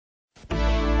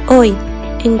Hoy,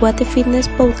 en Guate Fitness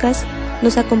Podcast,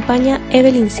 nos acompaña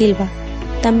Evelyn Silva,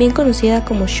 también conocida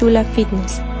como Shula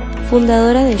Fitness,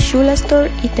 fundadora de Shula Store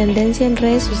y tendencia en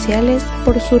redes sociales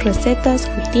por sus recetas,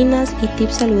 rutinas y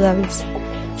tips saludables.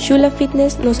 Shula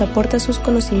Fitness nos aporta sus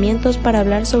conocimientos para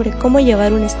hablar sobre cómo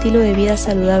llevar un estilo de vida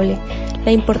saludable,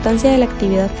 la importancia de la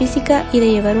actividad física y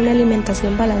de llevar una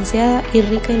alimentación balanceada y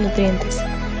rica en nutrientes.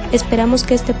 Esperamos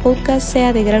que este podcast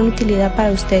sea de gran utilidad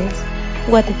para ustedes.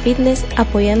 Guate Fitness,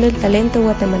 apoyando el talento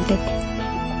guatemalteco.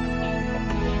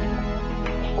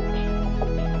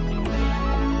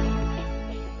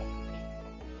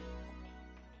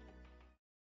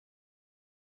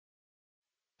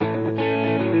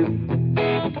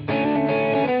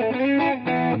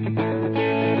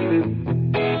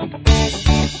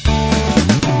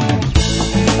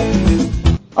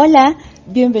 Hola,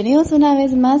 bienvenidos una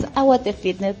vez más a Guate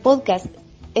Fitness Podcast.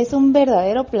 Es un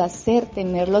verdadero placer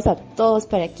tenerlos a todos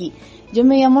por aquí. Yo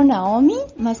me llamo Naomi,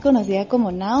 más conocida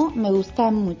como Nao. Me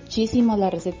gustan muchísimo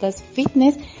las recetas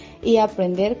fitness y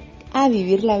aprender a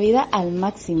vivir la vida al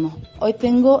máximo. Hoy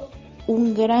tengo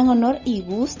un gran honor y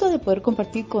gusto de poder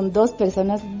compartir con dos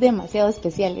personas demasiado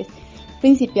especiales.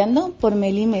 Principiando por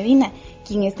Meli Medina,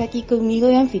 quien está aquí conmigo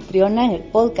de anfitriona en el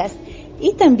podcast.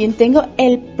 Y también tengo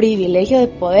el privilegio de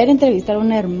poder entrevistar a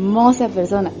una hermosa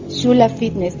persona, Shula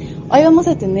Fitness. Hoy vamos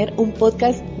a tener un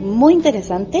podcast muy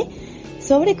interesante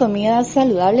sobre comidas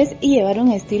saludables y llevar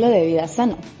un estilo de vida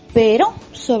sano, pero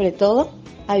sobre todo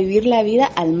a vivir la vida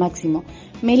al máximo.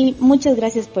 Meli, muchas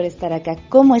gracias por estar acá.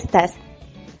 ¿Cómo estás?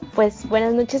 Pues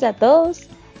buenas noches a todos.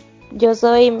 Yo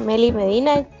soy Meli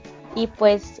Medina. Y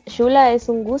pues Shula, es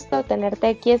un gusto tenerte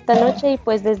aquí esta noche y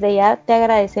pues desde ya te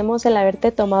agradecemos el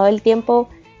haberte tomado el tiempo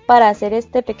para hacer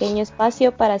este pequeño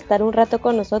espacio, para estar un rato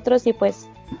con nosotros y pues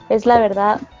es la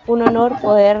verdad un honor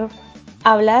poder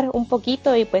hablar un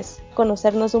poquito y pues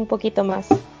conocernos un poquito más.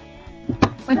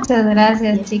 Muchas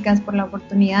gracias, chicas, por la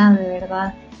oportunidad, de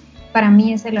verdad. Para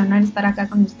mí es el honor estar acá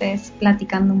con ustedes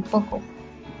platicando un poco.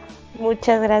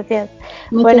 Muchas gracias.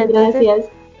 Muchas gracias.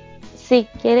 Si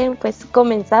quieren, pues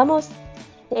comenzamos.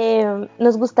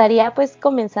 Nos gustaría pues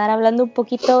comenzar hablando un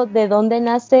poquito de dónde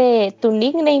nace tu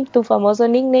nickname, tu famoso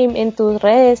nickname en tus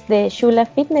redes de Shula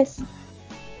Fitness.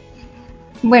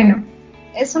 Bueno,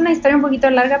 es una historia un poquito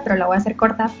larga, pero la voy a hacer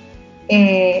corta.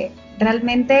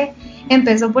 Realmente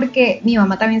empezó porque mi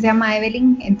mamá también se llama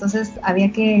Evelyn, entonces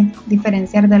había que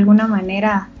diferenciar de alguna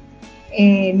manera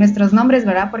nuestros nombres,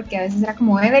 ¿verdad? Porque a veces era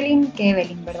como Evelyn que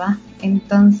Evelyn, ¿verdad?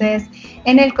 Entonces,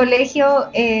 en el colegio,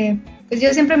 pues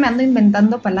yo siempre me ando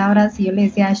inventando palabras y yo le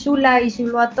decía Shula y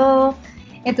Shulo a todo.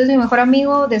 Entonces mi mejor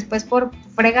amigo, después por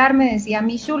fregar, me decía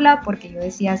mi Shula, porque yo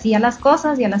decía así a las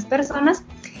cosas y a las personas.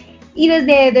 Y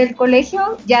desde el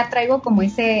colegio ya traigo como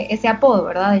ese apodo,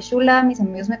 ¿verdad? De Shula, mis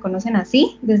amigos me conocen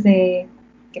así, desde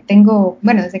que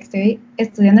estoy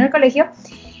estudiando en el colegio.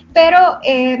 Pero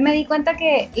me di cuenta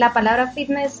que la palabra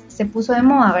fitness se puso de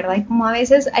moda, ¿verdad? Y como a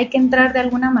veces hay que entrar de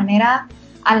alguna manera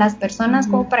a las personas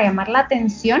como para llamar la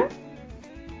atención,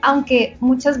 aunque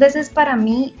muchas veces para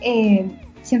mí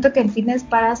siento que el fitness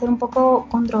para ser un poco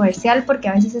controversial porque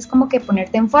a veces es como que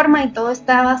ponerte en forma y todo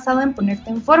está basado en ponerte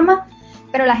en forma,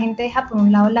 pero la gente deja por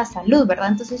un lado la salud, ¿verdad?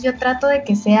 Entonces yo trato de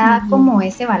que sea como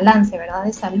ese balance, ¿verdad?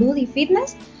 De salud y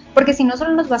fitness, porque si no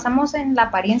solo nos basamos en la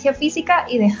apariencia física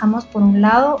y dejamos por un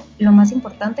lado lo más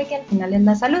importante que al final es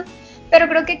la salud. Pero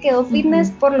creo que quedó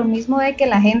fitness por lo mismo de que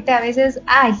la gente a veces,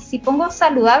 si pongo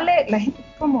saludable, la gente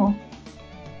como,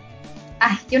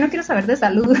 yo no quiero saber de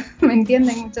salud, ¿me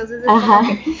entienden? Muchas veces como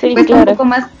que sí, cuesta claro. un poco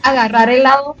más agarrar el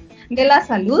lado de la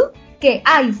salud que,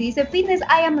 si dice fitness,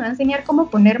 ya me va a enseñar cómo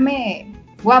ponerme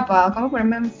guapa, cómo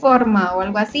ponerme en forma o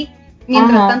algo así.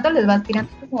 Mientras tanto les vas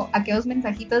tirando como aquellos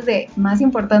mensajitos de más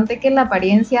importante que la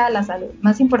apariencia, la salud,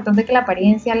 más importante que la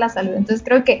apariencia, la salud. Entonces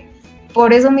creo que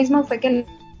por eso mismo fue que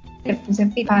le puse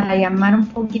para llamar un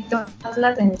poquito más la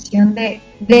atención de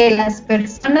las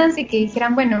personas y que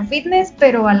dijeran, bueno, fitness,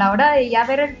 pero a la hora de ya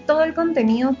ver todo el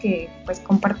contenido que pues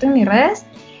comparto en mis redes,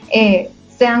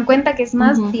 se dan cuenta que es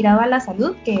más tirado a la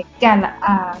salud que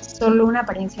a solo una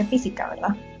apariencia física,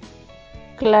 ¿verdad?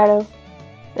 Claro.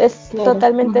 Es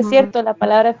totalmente cierto, la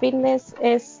palabra fitness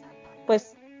es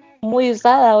pues muy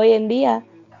usada hoy en día,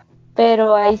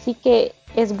 pero ahí sí que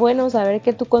es bueno saber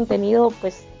que tu contenido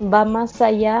pues va más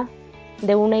allá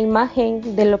de una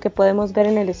imagen, de lo que podemos ver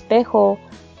en el espejo.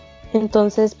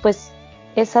 Entonces pues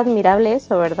es admirable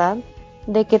eso, ¿verdad?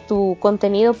 De que tu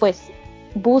contenido pues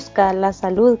busca la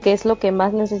salud, que es lo que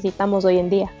más necesitamos hoy en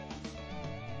día.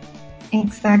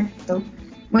 Exacto.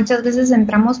 Muchas veces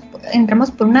entramos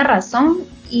por una razón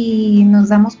y nos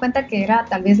damos cuenta que era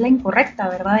tal vez la incorrecta,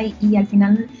 ¿verdad? Y al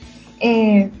final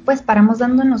pues paramos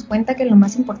dándonos cuenta que lo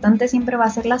más importante siempre va a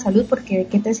ser la salud, porque ¿de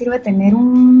qué te sirve tener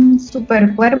un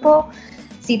super cuerpo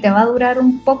si te va a durar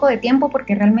un poco de tiempo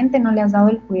porque realmente no le has dado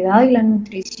el cuidado y la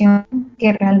nutrición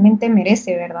que realmente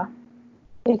merece, ¿verdad?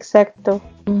 Exacto.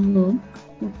 Ujú.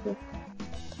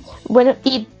 Bueno,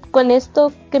 y con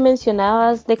esto que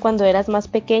mencionabas de cuando eras más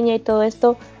pequeña y todo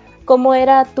esto, ¿cómo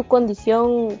era tu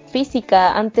condición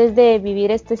física antes de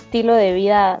vivir este estilo de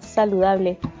vida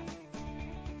saludable?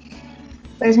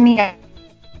 Pues mira,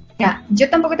 yo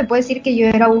tampoco te puedo decir que yo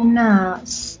era una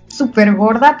súper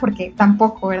gorda, porque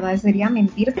tampoco, ¿verdad? Sería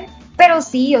mentirte. Pero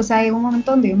sí, o sea, hay un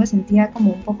momento donde yo me sentía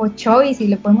como un poco chubby, si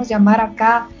le podemos llamar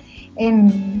acá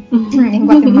en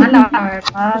Guatemala,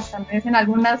 ¿verdad? Tal vez en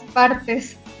algunas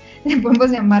partes le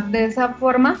podemos llamar de esa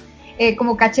forma.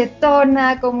 Como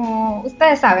cachetona, como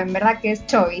ustedes saben, ¿verdad? Que es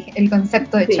chubby, el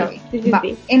concepto de chubby. Va.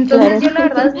 Sí, Entonces claro. yo la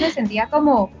verdad me sentía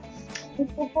como un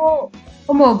poco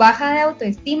como baja de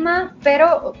autoestima,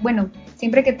 pero bueno,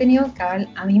 siempre que he tenido cabal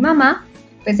a mi mamá,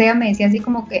 pues ella me decía así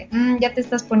como que ya te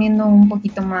estás poniendo un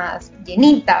poquito más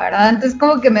llenita, ¿verdad? Entonces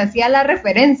como que me hacía la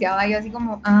referencia, ¿va? Yo así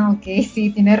como, ok,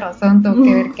 sí, tienes razón, tengo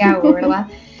que ver qué hago, ¿verdad?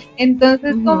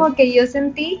 Entonces como que yo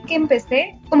sentí que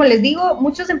empecé, como les digo,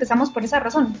 muchos empezamos por esa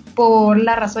razón, por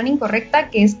la razón incorrecta,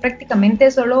 que es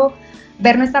prácticamente solo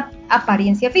ver nuestra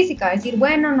apariencia física, decir,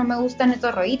 bueno, no me gustan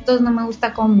estos rollitos, no me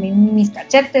gusta con mis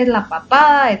cachetes, la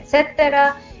papada,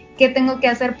 etcétera, ¿qué tengo que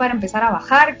hacer para empezar a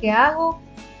bajar? ¿Qué hago?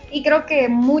 Y creo que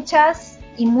muchas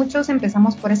y muchos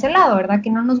empezamos por ese lado, ¿verdad? Que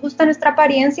no nos gusta nuestra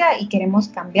apariencia y queremos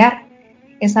cambiar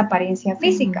esa apariencia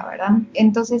física, ¿verdad?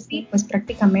 Entonces sí, pues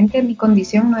prácticamente mi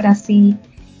condición no era así,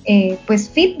 pues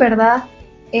fit, ¿verdad?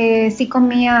 Sí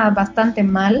comía bastante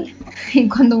mal y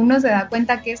cuando uno se da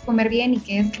cuenta que es comer bien y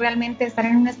que es realmente estar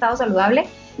en un estado saludable,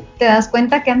 te das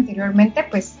cuenta que anteriormente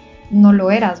pues no lo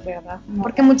eras, ¿verdad?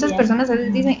 Porque muchas personas a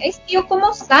veces dicen, es que yo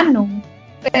como sano,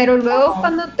 pero luego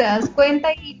cuando te das cuenta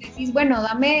y decís, bueno,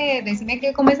 decime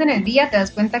qué comes en el día, te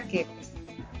das cuenta que pues,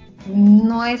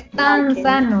 no es tan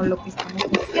sano lo que estamos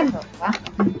haciendo,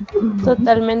 ¿verdad?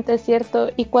 Totalmente cierto.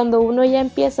 Y cuando uno ya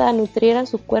empieza a nutrir a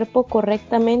su cuerpo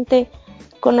correctamente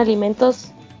con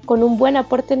alimentos con un buen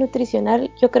aporte nutricional,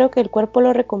 yo creo que el cuerpo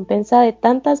lo recompensa de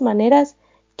tantas maneras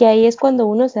que ahí es cuando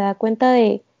uno se da cuenta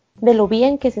de lo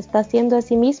bien que se está haciendo a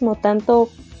sí mismo, tanto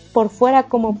por fuera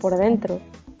como por dentro.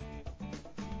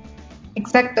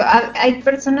 Exacto, hay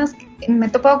personas, me he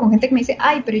topado con gente que me dice,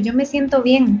 ay, pero yo me siento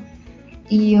bien.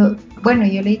 Y yo, bueno,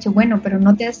 yo le he dicho, bueno, pero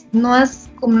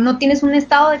como no tienes un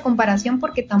estado de comparación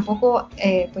porque tampoco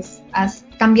pues has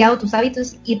cambiado tus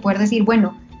hábitos y poder decir,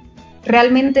 bueno,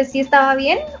 ¿realmente sí estaba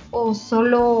bien o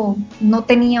solo no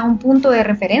tenía un punto de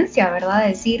referencia, ¿verdad?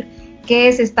 Decir qué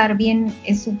es estar bien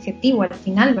es subjetivo al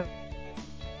final,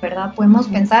 ¿verdad? Podemos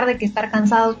pensar de que estar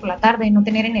cansados por la tarde, no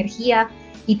tener energía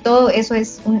y todo eso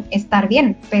es un estar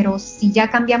bien, pero si ya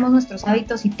cambiamos nuestros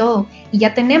hábitos y todo y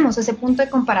ya tenemos ese punto de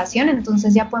comparación,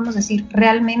 entonces ya podemos decir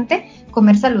realmente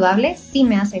comer saludable sí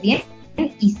me hace bien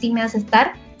y sí me hace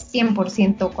estar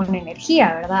 100% con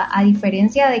energía, ¿verdad? A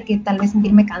diferencia de que tal vez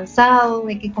sentirme cansado,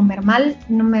 de que comer mal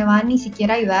no me va ni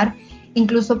siquiera a ayudar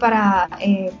incluso para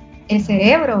el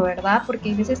cerebro, ¿verdad?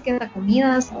 Porque hay veces que las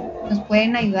comidas nos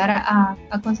pueden ayudar a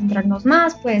concentrarnos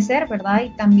más, puede ser, ¿verdad? Y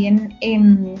también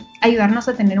ayudarnos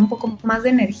a tener un poco más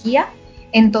de energía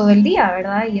en todo el día,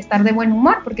 ¿verdad? Y estar de buen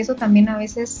humor, porque eso también a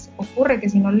veces ocurre, que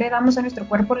si no le damos a nuestro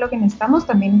cuerpo lo que necesitamos,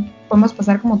 también podemos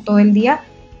pasar como todo el día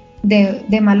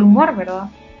de mal humor, ¿verdad?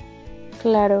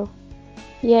 Claro.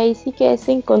 Y ahí sí que es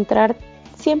encontrar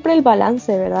siempre el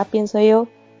balance, ¿verdad? Pienso yo,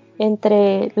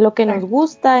 entre lo que nos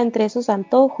gusta, entre esos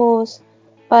antojos,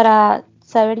 para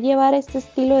saber llevar este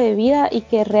estilo de vida y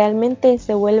que realmente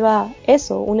se vuelva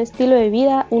eso, un estilo de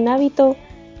vida, un hábito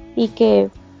y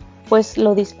que pues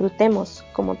lo disfrutemos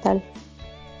como tal.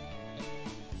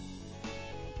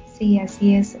 Sí,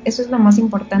 así es. Eso es lo más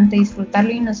importante,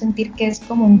 disfrutarlo y no sentir que es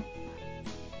como un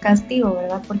castigo,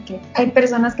 ¿verdad? Porque hay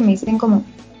personas que me dicen como,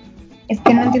 es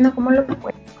que no entiendo cómo lo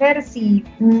puedes hacer si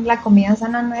la comida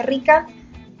sana no es rica,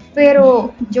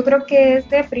 pero yo creo que es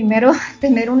de primero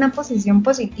tener una posición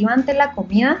positiva ante la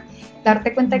comida,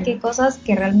 darte cuenta que hay cosas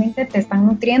que realmente te están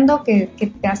nutriendo, que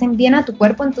te hacen bien a tu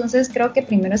cuerpo, entonces creo que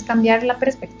primero es cambiar la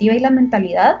perspectiva y la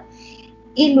mentalidad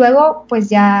y luego pues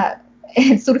ya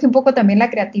surge un poco también la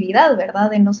creatividad, ¿verdad?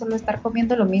 De no solo estar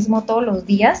comiendo lo mismo todos los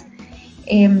días,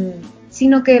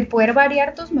 sino que poder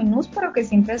variar tus menús, pero que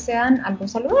siempre sean algo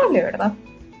saludable, ¿verdad?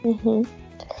 Uh-huh.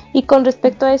 Y con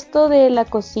respecto a esto de la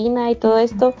cocina y todo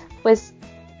esto, pues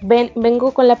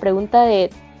vengo con la pregunta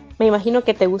me imagino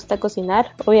que te gusta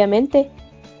cocinar, obviamente.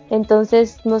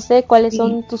 Entonces, no sé cuáles Sí.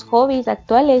 son tus hobbies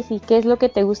actuales y qué es lo que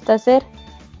te gusta hacer.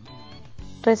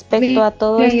 respecto a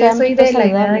todo Mira, este yo soy ámbito de la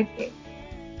idea saludable.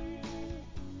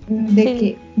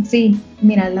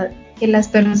 que las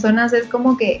personas es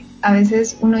como que a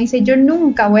veces uno dice, yo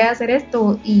nunca voy a hacer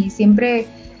esto, y siempre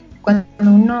cuando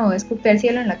uno escupe al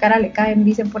cielo en la cara le caen,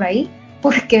 dicen por ahí,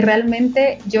 porque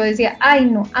realmente yo decía, ay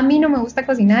no, a mí no me gusta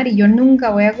cocinar y yo nunca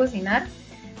voy a cocinar,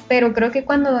 pero creo que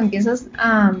cuando empiezas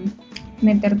a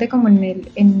meterte como en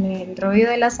el rollo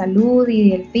de la salud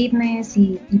y del fitness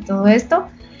y todo esto,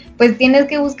 pues tienes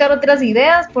que buscar otras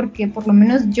ideas, porque por lo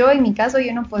menos yo en mi caso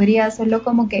yo no podría solo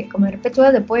como que comer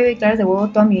pechugas de pollo y claras de huevo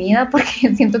toda mi vida,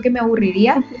 porque siento que me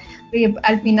aburriría. Porque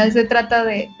al final se trata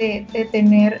de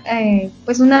tener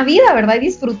pues una vida, ¿verdad? Y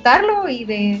disfrutarlo, y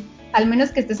de al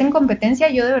menos que estés en competencia.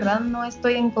 Yo de verdad no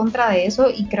estoy en contra de eso,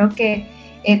 y creo que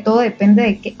todo depende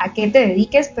de a qué te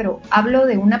dediques, pero hablo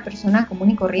de una persona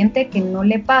común y corriente que no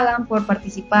le pagan por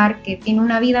participar, que tiene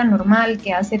una vida normal,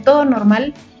 que hace todo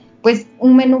normal. Pues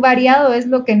un menú variado es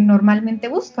lo que normalmente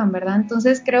buscan, ¿verdad?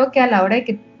 Entonces creo que a la hora de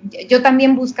que yo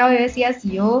también buscaba y decía,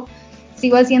 si yo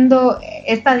sigo haciendo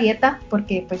esta dieta,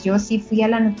 porque pues yo sí fui a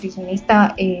la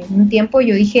nutricionista un tiempo,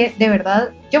 yo dije, de verdad,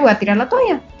 yo voy a tirar la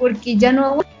toalla, porque ya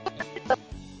no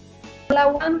la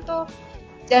aguanto,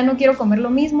 ya no quiero comer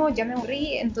lo mismo, ya me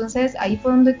aburrí. Entonces ahí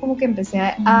fue donde como que empecé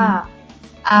a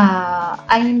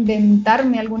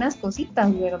inventarme algunas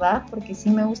cositas, ¿verdad? Porque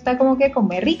sí me gusta como que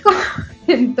comer rico.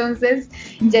 Entonces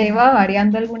ya iba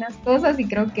variando algunas cosas, y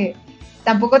creo que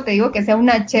tampoco te digo que sea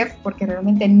una chef, porque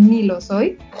realmente ni lo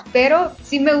soy, pero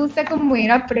sí me gusta como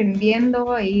ir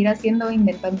aprendiendo e ir haciendo,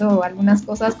 inventando algunas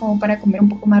cosas como para comer un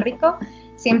poco más rico,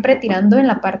 siempre tirando en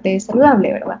la parte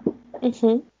saludable, ¿verdad?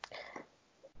 Uh-huh.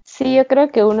 Sí, yo creo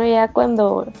que uno ya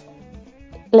cuando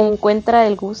le encuentra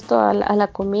el gusto a la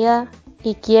comida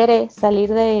y quiere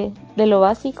salir de lo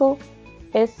básico,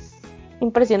 es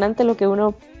impresionante lo que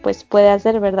uno pues puede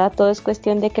hacer, ¿verdad? Todo es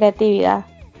cuestión de creatividad.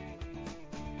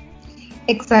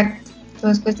 Exacto,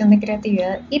 todo es cuestión de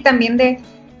creatividad y también de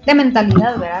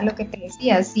mentalidad, ¿verdad? Lo que te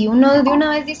decía, si uno de una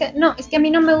vez dice, no, es que a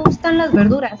mí no me gustan las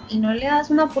verduras, y no le das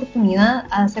una oportunidad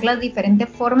a hacerlas de diferente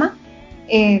forma,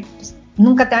 pues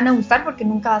nunca te van a gustar, porque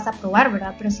nunca vas a probar,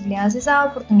 ¿verdad? Pero si le das esa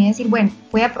oportunidad de decir, bueno,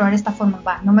 voy a probar esta forma,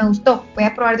 va, no me gustó, voy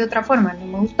a probar de otra forma, no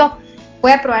me gustó,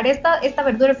 voy a probar esta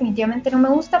verdura, definitivamente no me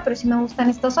gusta, pero sí me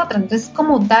gustan estas otras. Entonces,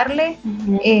 como darle,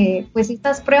 pues,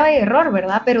 estas pruebas y error,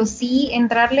 ¿verdad? Pero sí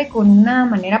entrarle con una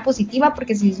manera positiva,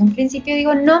 porque si desde un principio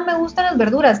digo, no me gustan las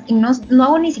verduras, y no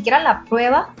hago ni siquiera la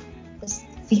prueba, pues,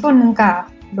 fijo, nunca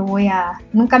me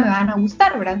van a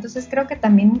gustar, ¿verdad? Entonces, creo que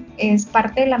también es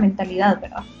parte de la mentalidad,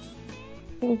 ¿verdad?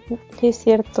 Sí, es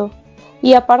cierto.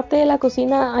 Y aparte de la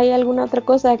cocina, ¿hay alguna otra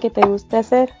cosa que te guste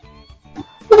hacer?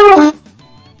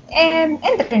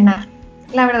 Entrenar.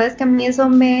 La verdad es que a mí eso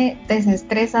me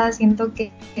desestresa, siento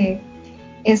que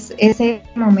es ese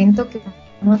momento que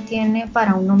uno tiene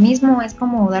para uno mismo, es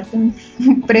como darte un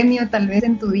premio tal vez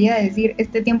en tu día, decir,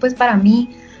 este tiempo es para mí,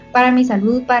 para mi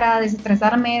salud, para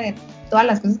desestresarme de todas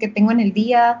las cosas que tengo en el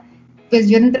día. Pues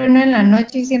yo entreno en la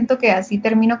noche y siento que así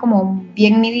termino como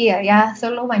bien mi día, ya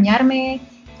solo bañarme,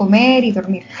 comer y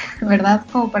dormir, ¿verdad?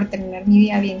 Como para terminar mi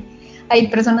día bien. Hay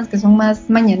personas que son más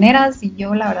mañaneras, y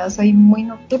yo la verdad soy muy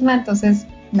nocturna, entonces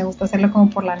me gusta hacerlo como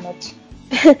por la noche.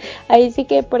 Ahí sí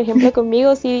que, por ejemplo,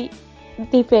 conmigo sí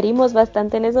diferimos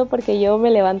bastante en eso, porque yo me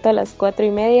levanto a las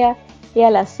 4:30 y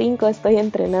a las 5 estoy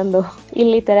entrenando. Y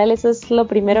literal eso es lo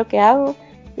primero que hago,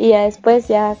 y ya después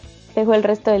ya dejo el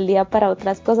resto del día para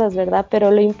otras cosas, ¿verdad?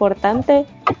 Pero lo importante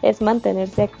es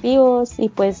mantenerse activos y,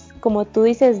 pues, como tú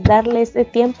dices, darle ese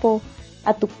tiempo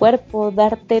a tu cuerpo,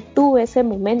 darte tú ese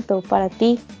momento para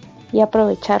ti y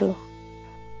aprovecharlo.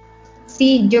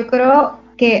 Sí, yo creo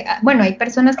que, bueno, hay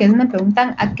personas que a veces me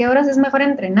preguntan a qué horas es mejor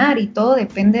entrenar, y todo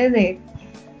depende de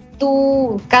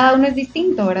cada uno es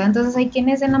distinto, ¿verdad? Entonces hay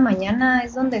quienes en la mañana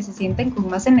es donde se sienten con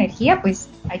más energía, pues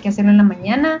hay que hacerlo en la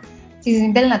mañana. Si se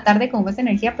sienten en la tarde con más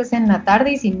energía, pues en la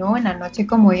tarde, y si no, en la noche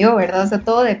como yo, ¿verdad? O sea,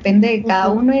 todo depende de cada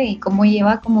uno y cómo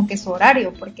lleva como que su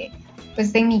horario, porque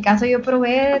pues en mi caso yo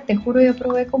probé, te juro, yo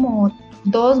probé como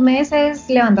 2 meses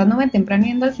levantándome temprano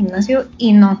yendo al gimnasio,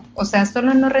 y no, o sea,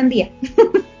 solo no rendía.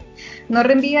 No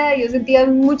rendía, yo sentía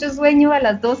mucho sueño a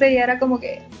las 12, y era como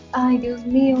que, ay, Dios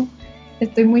mío,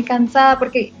 estoy muy cansada,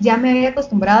 porque ya me había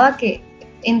acostumbrado a que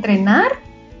entrenar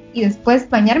y después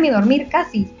bañarme y dormir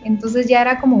casi, entonces ya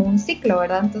era como un ciclo,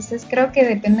 ¿verdad? Entonces creo que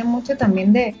depende mucho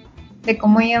también de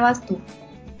cómo llevas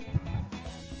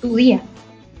tu día.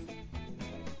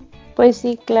 Pues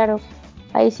sí, claro.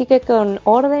 Ahí sí que con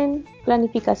orden,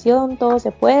 planificación, todo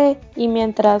se puede, y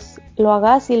mientras lo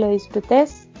hagas y lo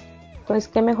disfrutes, pues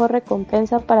qué mejor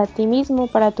recompensa para ti mismo,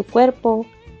 para tu cuerpo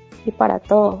y para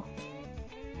todo.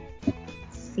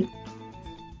 Sí.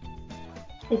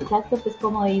 Exacto, pues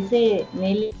como dice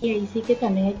Nelly, ahí sí que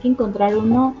también hay que encontrar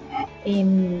uno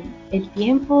en el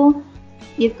tiempo.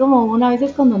 Y es como una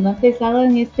vez cuando uno ha empezado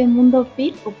en este mundo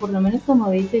fit, o por lo menos como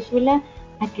dice Shula,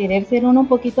 a querer ser uno un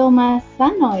poquito más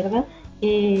sano, ¿verdad?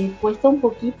 Cuesta un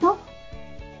poquito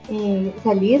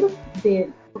salir de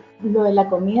lo de la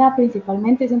comida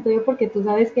principalmente, siento yo, porque tú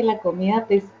sabes que la comida,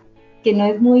 pues, que no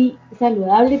es muy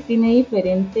saludable, tiene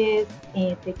diferentes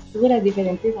texturas,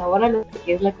 diferentes sabores a lo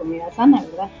que es la comida sana,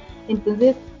 ¿verdad?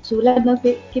 Entonces, Chula, no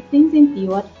sé, ¿qué te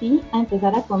incentivó a ti a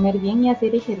empezar a comer bien y a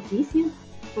hacer ejercicio?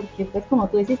 Porque pues como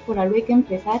tú dices, por algo hay que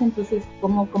empezar, entonces,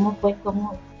 ¿cómo fue?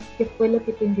 ¿Qué fue lo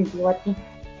que te incentivó a ti?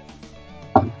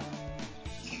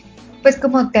 Pues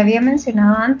como te había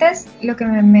mencionado antes, lo que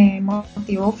me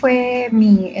motivó fue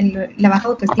la baja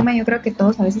autoestima. Yo creo que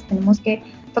todos a veces tenemos que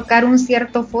tocar un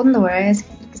cierto fondo, ¿verdad? Es que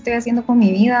estoy haciendo con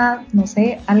mi vida, no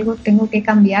sé, algo tengo que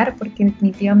cambiar porque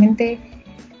definitivamente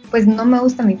pues no me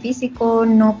gusta mi físico,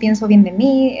 no pienso bien de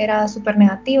mí, era súper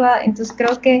negativa. Entonces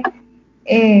creo que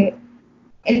eh,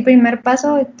 el primer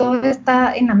paso de todo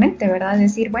está en la mente, ¿verdad?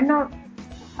 Decir, bueno,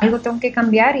 algo tengo que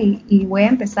cambiar y voy a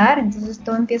empezar. Entonces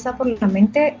todo empieza por la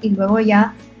mente y luego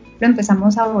ya lo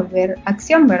empezamos a volver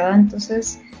acción, ¿verdad?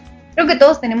 Entonces creo que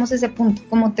todos tenemos ese punto.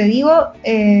 Como te digo,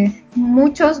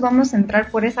 muchos vamos a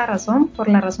entrar por esa razón, por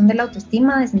la razón de la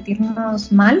autoestima, de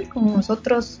sentirnos mal con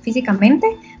nosotros físicamente,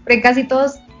 porque casi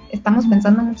todos estamos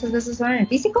pensando muchas veces solo en el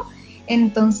físico.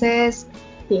 Entonces,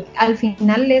 sí, al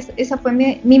final esa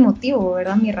fue mi motivo,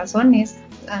 ¿verdad? Mi razón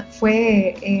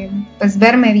fue pues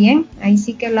verme bien, ahí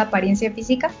sí que la apariencia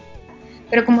física,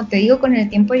 pero como te digo, con el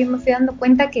tiempo yo me fui dando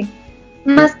cuenta que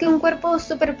más que un cuerpo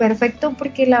súper perfecto,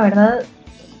 porque la verdad,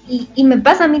 y me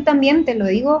pasa a mí también, te lo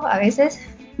digo, a veces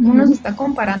uno se está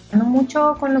comparando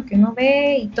mucho con lo que uno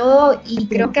ve y todo, y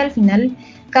creo que al final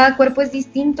cada cuerpo es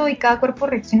distinto y cada cuerpo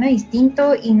reacciona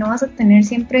distinto y no vas a tener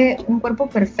siempre un cuerpo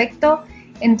perfecto.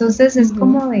 Entonces es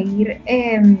como de ir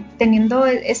teniendo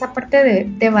esa parte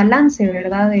de balance,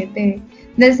 ¿verdad?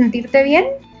 De sentirte bien,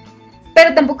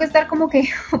 pero tampoco estar como que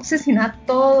obsesionada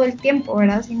todo el tiempo,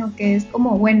 ¿verdad? Sino que es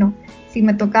como, bueno, si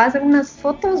me tocaba hacer unas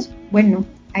fotos, bueno,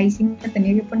 ahí sí me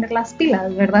tenía que poner las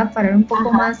pilas, ¿verdad? Para ver un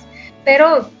poco más,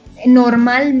 pero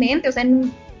normalmente, o sea,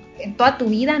 en toda tu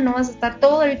vida no vas a estar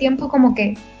todo el tiempo como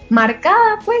que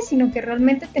marcada, pues, sino que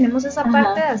realmente tenemos esa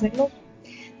parte de hacerlo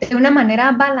de una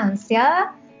manera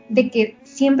balanceada, de que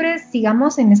siempre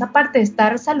sigamos en esa parte de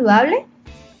estar saludable,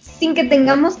 sin que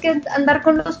tengamos que andar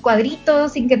con los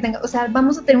cuadritos, sin que o sea,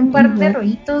 vamos a tener un par de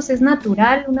rollitos, es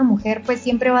natural, una mujer pues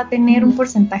siempre va a tener un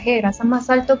porcentaje de grasa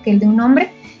más alto que el de un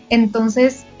hombre,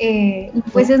 entonces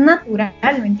pues es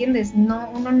natural, ¿me entiendes? No,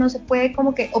 uno no se puede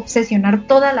como que obsesionar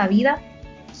toda la vida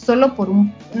solo por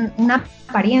una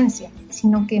apariencia,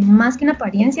 sino que más que una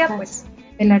apariencia, pues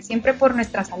velar siempre por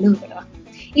nuestra salud, ¿verdad?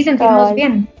 Y sentirnos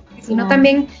bien, porque si no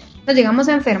también nos llegamos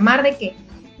a enfermar de que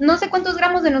no sé cuántos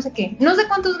gramos de no sé qué, no sé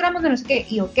cuántos gramos de no sé qué,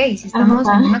 y ok, si estamos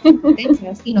en una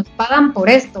competencia y nos pagan por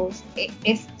esto,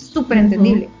 es súper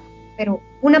entendible, pero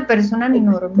una persona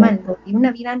normal y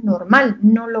una vida normal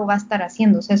no lo va a estar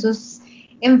haciendo, o sea, eso es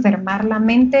enfermar la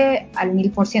mente al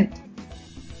 1000%.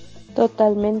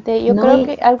 Totalmente, yo creo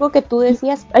que algo que tú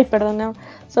decías, ay, perdona,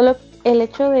 solo el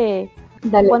hecho de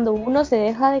cuando uno se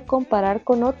deja de comparar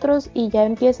con otros y ya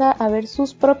empieza a ver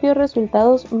sus propios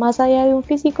resultados más allá de un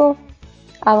físico,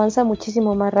 avanza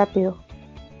muchísimo más rápido.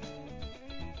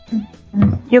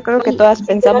 Yo creo que todas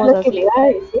pensamos así.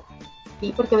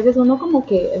 Sí, porque a veces uno como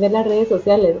que ve las redes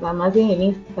sociales, ¿va? Más bien en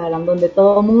Instagram, donde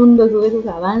todo el mundo sube sus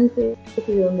avances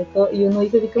y donde y uno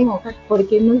dice así como, ¿por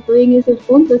qué no estoy en ese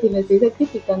punto si me estoy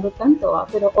sacrificando tanto? ¿Va?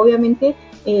 Pero obviamente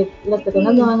las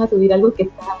personas no van a subir algo que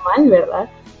está mal, ¿verdad?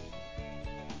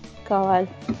 Cabal.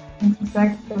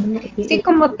 Exacto. Sí,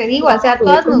 como te digo, o sea, a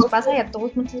todas nos pasa y a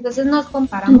todos muchas veces nos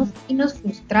comparamos y nos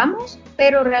frustramos,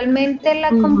 pero realmente la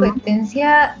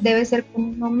competencia debe ser con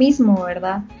uno mismo,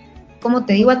 ¿verdad? Como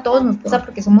te digo, a todos nos pasa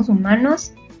porque somos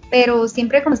humanos, pero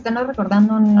siempre como estamos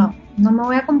recordando, no me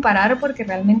voy a comparar porque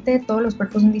realmente todos los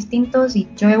cuerpos son distintos y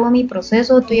yo llevo mi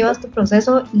proceso, tú llevas tu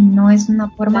proceso y no es una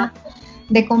forma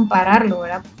de compararlo,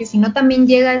 ¿verdad? Porque si no también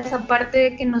llega esa parte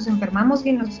de que nos enfermamos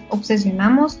y nos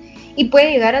obsesionamos y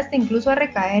puede llegar hasta incluso a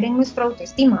recaer en nuestra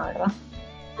autoestima, ¿verdad?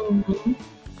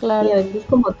 Claro. Y a veces,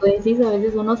 como tú decís, a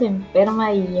veces uno se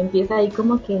enferma y empieza ahí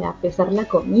como que a pesar la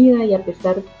comida y a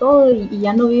pesar todo y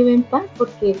ya no vive en paz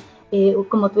porque,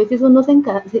 como tú dices, uno se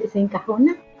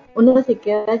encajona, uno se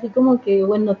queda así como que,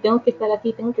 bueno, tengo que estar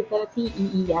así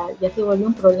y ya se vuelve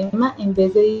un problema en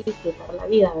vez de disfrutar la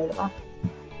vida, ¿verdad?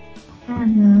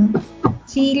 Ujú.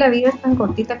 Sí, la vida es tan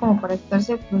cortita como para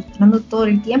estarse frustrando todo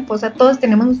el tiempo. O sea, todos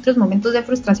tenemos nuestros momentos de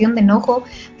frustración, de enojo,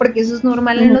 porque eso es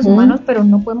normal en los humanos, pero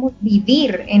no podemos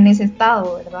vivir en ese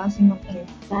estado, ¿verdad? Sino que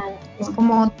es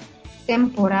como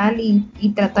temporal y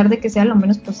tratar de que sea lo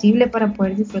menos posible para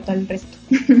poder disfrutar el resto.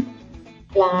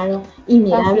 Claro, y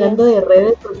mira, Así hablando es. de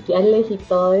redes sociales y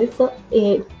todo eso,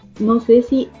 no sé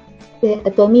si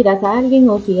tú miras a alguien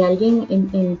o si alguien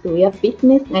en tu vida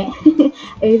fitness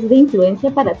es de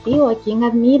influencia para ti o a quién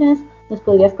admiras, ¿nos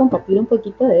podrías compartir un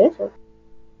poquito de eso?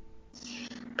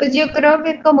 Pues yo creo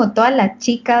que como todas las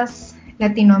chicas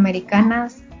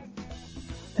latinoamericanas,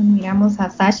 admiramos a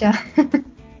Sasha,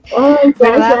 Ay,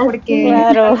 ¿verdad? Sasha, Porque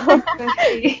sí. Claro. pues,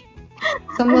 sí,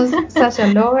 somos Sasha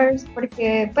lovers,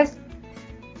 porque pues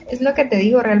es lo que te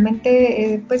digo,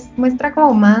 realmente pues muestra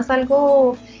como más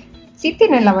algo, sí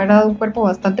tiene la verdad un cuerpo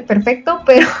bastante perfecto,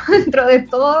 pero dentro de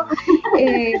todo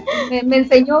me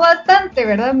enseñó bastante,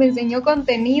 ¿verdad? Me enseñó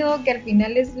contenido que al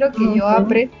final es lo que yo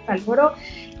aprecio, valoro.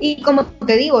 Y como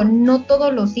te digo, no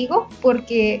todo lo sigo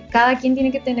porque cada quien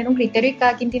tiene que tener un criterio y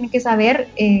cada quien tiene que saber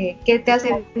qué te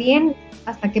hace bien,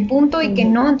 hasta qué punto y qué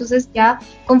no. Entonces ya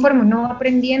conforme uno va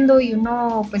aprendiendo y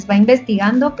uno pues va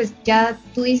investigando, pues ya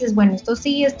tú dices, bueno, esto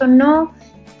sí, esto no,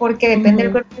 porque depende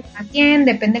del cuerpo de cada quien,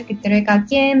 depende del criterio de cada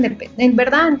quien, en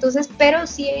verdad. Entonces, pero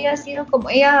sí ella ha sido como,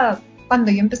 ella,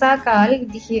 cuando yo empezaba a cabal,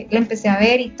 dije, la empecé a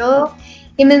ver y todo,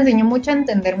 y me enseñó mucho a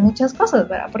entender muchas cosas,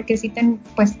 ¿verdad? Porque sí,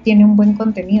 pues tiene un buen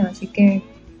contenido, así que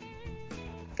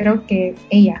creo que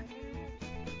ella.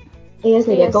 Ella Sí,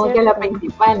 sería es como que la cierto.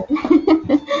 principal.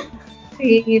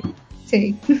 Sí,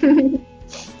 sí,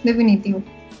 definitivo.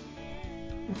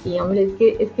 Sí, hombre,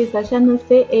 es que Sasha, no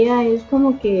sé, ella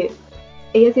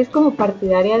sí es como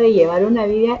partidaria de llevar una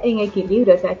vida en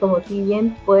equilibrio, o sea, como si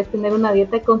bien puedes tener una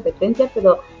dieta de competencia,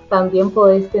 pero también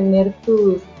puedes tener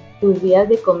tus días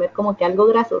de comer como que algo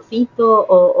grasosito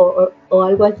o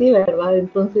algo así, ¿verdad?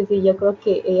 Entonces sí, yo creo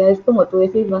que ella es como tú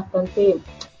decís, bastante,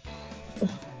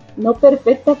 no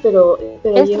perfecta, pero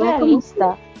Es lleva como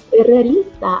realista, que es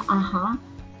realista, ajá.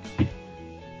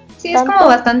 Sí, es como tanto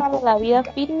bastante para la vida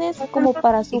práctica, fitness como bastante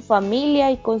para su práctica.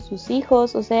 familia y con sus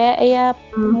hijos. O sea, ella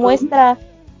Ujú. muestra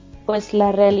pues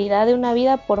la realidad de una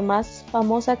vida, por más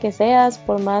famosa que seas,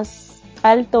 por más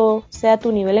alto sea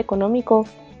tu nivel económico,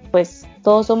 pues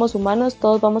todos somos humanos,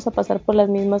 todos vamos a pasar por las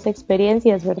mismas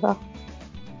experiencias, ¿verdad?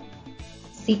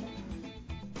 Sí,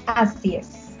 así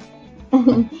es.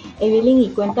 Evelyn, y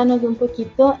cuéntanos un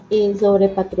poquito sobre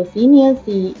patrocinios,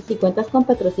 si cuentas con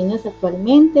patrocinios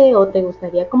actualmente o te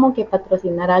gustaría como que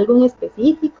patrocinar algo en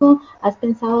específico, ¿has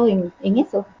pensado en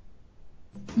eso?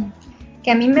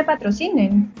 Que a mí me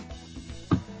patrocinen.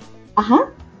 Ajá.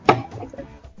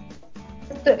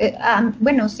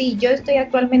 Bueno, sí, yo estoy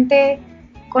actualmente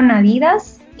con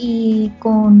Adidas y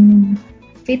con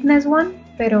Fitness One,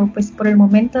 pero pues por el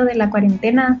momento de la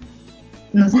cuarentena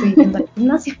no estoy yendo al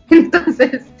gimnasio.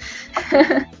 Entonces,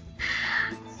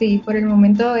 sí, por el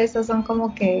momento esos son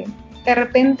como que de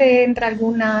repente entra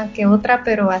alguna que otra,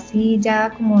 pero así ya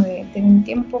como de un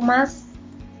tiempo más,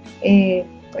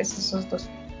 pues esos dos.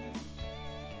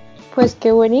 Pues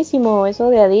qué buenísimo eso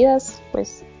de Adidas,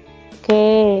 pues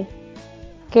qué,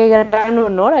 qué gran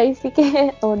honor, ahí sí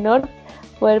que honor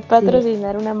poder Sí.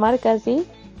 patrocinar una marca así.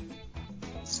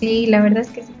 Sí, la verdad es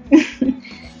que sí.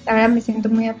 La verdad me siento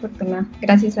muy afortunada,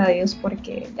 gracias a Dios,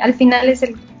 porque al final es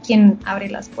el quien abre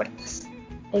las puertas.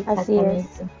 Así es. Exactamente.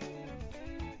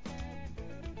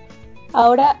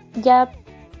 Ahora ya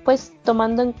pues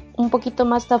tomando un poquito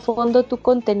más a fondo tu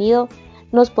contenido,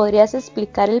 ¿nos podrías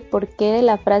explicar el porqué de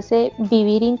la frase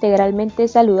vivir integralmente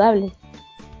saludable?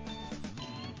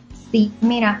 Sí,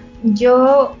 mira,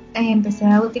 yo empecé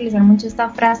a utilizar mucho esta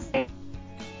frase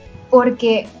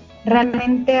porque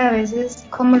realmente a veces,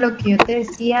 como lo que yo te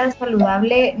decía,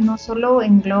 saludable no solo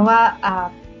engloba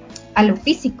a lo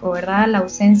físico, ¿verdad? La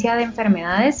ausencia de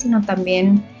enfermedades, sino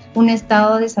también un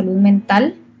estado de salud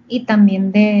mental y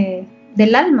también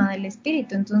del alma, del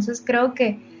espíritu. Entonces creo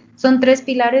que son tres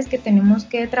pilares que tenemos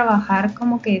que trabajar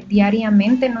como que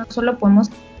diariamente, no solo podemos,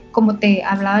 como te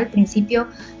hablaba al principio,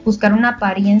 buscar una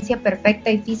apariencia perfecta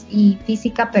y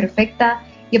física perfecta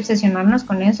y obsesionarnos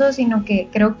con eso, sino que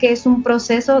creo que es un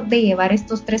proceso de llevar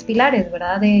estos tres pilares,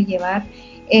 ¿verdad?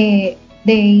 De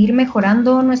ir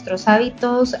mejorando nuestros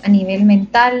hábitos a nivel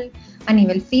mental, a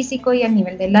nivel físico y a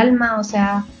nivel del alma. O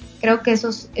sea, creo que eso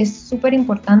es súper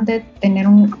importante, tener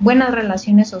buenas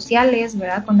relaciones sociales,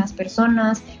 ¿verdad? Con las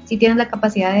personas. Si tienes la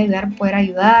capacidad de ayudar, poder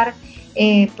ayudar.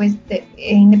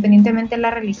 Independientemente de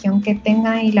la religión que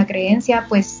tenga y la creencia,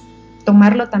 pues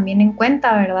tomarlo también en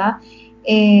cuenta, ¿verdad?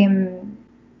 Eh,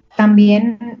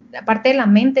 también, aparte de la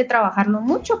mente, trabajarlo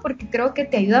mucho, porque creo que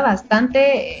te ayuda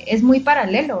bastante, es muy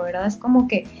paralelo, ¿verdad? Es como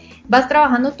que vas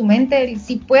trabajando tu mente,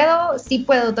 sí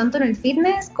puedo, tanto en el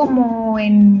fitness como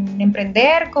en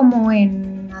emprender, como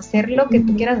en hacer lo que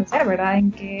tú quieras hacer, ¿verdad?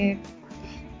 En que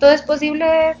todo es posible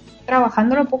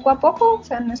trabajándolo poco a poco, o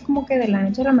sea, no es como que de la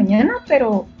noche a la mañana,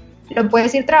 pero lo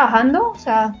puedes ir trabajando, o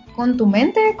sea, con tu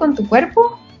mente, con tu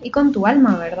cuerpo y con tu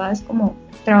alma, ¿verdad? Es como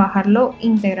trabajarlo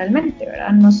integralmente,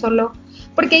 ¿verdad? No solo...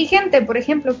 Porque hay gente, por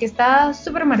ejemplo, que está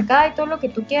súper marcada y todo lo que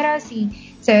tú quieras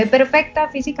y se ve perfecta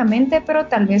físicamente, pero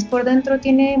tal vez por dentro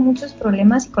tiene muchos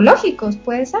problemas psicológicos,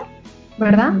 puede ser,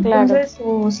 ¿verdad? Claro. Entonces,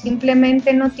 o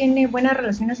simplemente no tiene buenas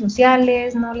relaciones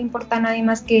sociales, no le importa a nadie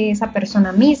más que esa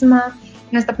persona misma,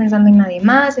 no está pensando en nadie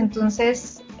más,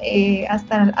 entonces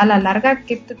hasta a la larga,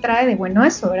 ¿qué te trae de bueno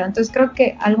eso, verdad? Entonces creo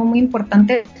que algo muy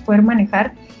importante es poder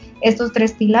manejar estos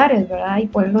 3 pilares, ¿verdad? Y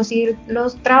poderlos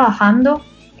irlos trabajando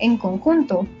en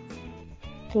conjunto.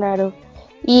 Claro.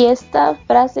 Y esta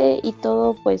frase y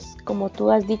todo, pues como tú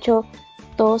has dicho,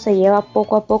 todo se lleva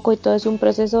poco a poco y todo es un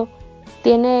proceso.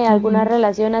 ¿Tiene alguna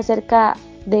relación acerca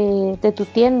de tu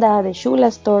tienda, de Shula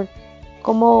Store?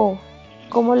 ¿Cómo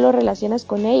lo relacionas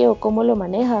con ello? ¿Cómo lo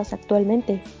manejas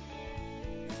actualmente?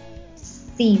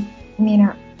 Sí,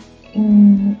 mira,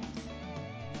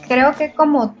 creo que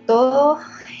como todo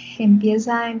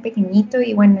empieza en pequeñito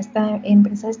y bueno, esta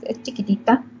empresa es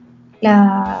chiquitita.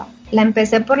 La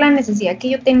empecé por la necesidad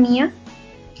que yo tenía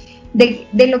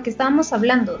de lo que estábamos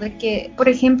hablando, de que, por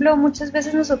ejemplo, muchas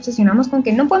veces nos obsesionamos con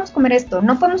que no podemos comer esto,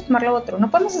 no podemos tomar lo otro,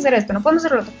 no podemos hacer esto, no podemos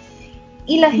hacer lo otro.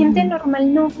 Y la gente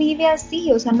normal no vive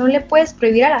así, o sea, no le puedes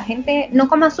prohibir a la gente, no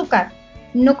coma azúcar,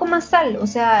 no coma sal, o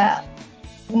sea,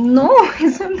 no,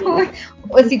 eso no.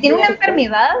 O si tiene una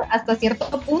enfermedad, hasta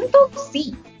cierto punto,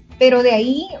 sí. Pero de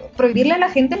ahí, prohibirle a la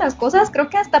gente las cosas, creo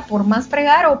que hasta por más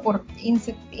fregar o por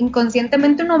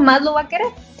inconscientemente uno más lo va a querer.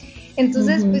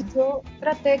 Entonces, pues yo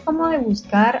traté como de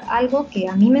buscar algo que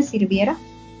a mí me sirviera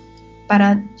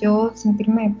para yo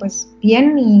sentirme pues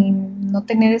bien y no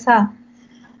tener esa,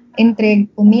 entre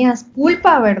comillas,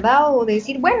 culpa, ¿verdad? O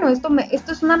decir, bueno,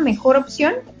 esto es una mejor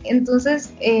opción.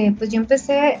 Entonces, pues yo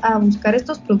empecé a buscar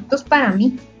estos productos para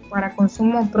mí, para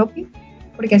consumo propio,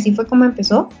 porque así fue como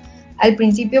empezó. Al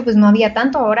principio, pues no había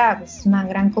tanto, ahora pues, es una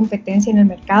gran competencia en el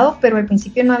mercado, pero al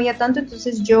principio no había tanto,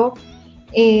 entonces yo,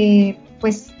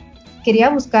 pues,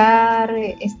 quería buscar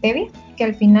stevia, que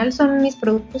al final son mis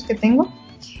productos que tengo,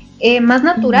 más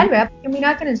natural, ¿verdad? Porque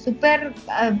miraba que en el súper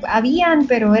habían,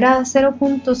 pero era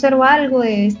 0.0 algo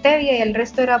de stevia y el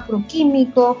resto era puro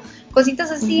químico,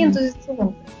 cositas así. Entonces,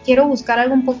 bueno, quiero buscar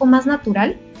algo un poco más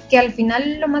natural, que al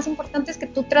final lo más importante es que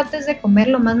tú trates de comer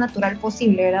lo más natural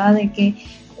posible, ¿verdad? De que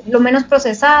lo menos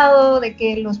procesado, de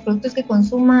que los productos que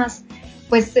consumas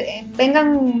pues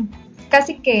vengan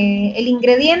casi que el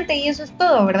ingrediente y eso es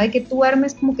todo, ¿verdad? Y que tú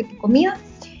armes como que tu comida.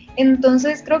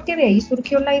 Entonces creo que de ahí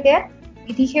surgió la idea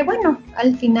y dije, bueno,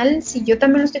 al final si yo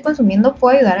también lo estoy consumiendo,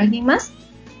 puedo ayudar a alguien más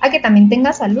a que también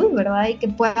tenga salud, ¿verdad? Y que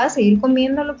pueda seguir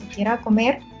comiendo lo que quiera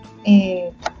comer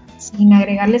sin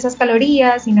agregarle esas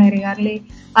calorías, sin agregarle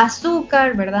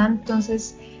azúcar, ¿verdad?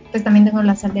 Entonces, pues también tengo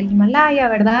la sal del Himalaya,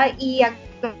 ¿verdad? Y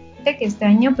actualmente que este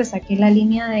año pues saqué la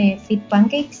línea de Fit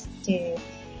Pancakes,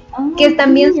 que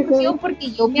también surgió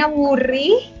porque yo me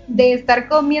aburrí de estar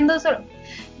comiendo solo.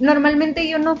 Normalmente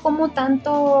yo no como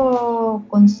tanto,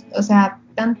 o sea,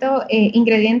 tanto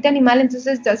ingrediente animal,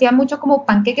 entonces hacía mucho como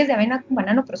panqueques de avena con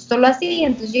banano, pero solo así.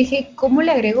 Entonces yo dije, ¿cómo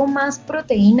le agrego más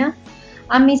proteína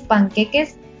a mis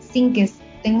panqueques sin que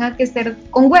tenga que ser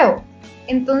con huevo?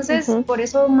 Entonces, por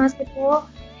eso más que todo,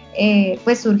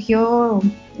 pues surgió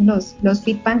los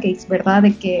Fit Pancakes, ¿verdad?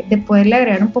 De poderle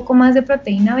agregar un poco más de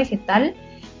proteína vegetal,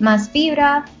 más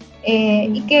fibra,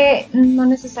 y que no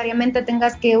necesariamente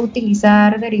tengas que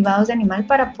utilizar derivados de animal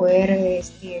para poder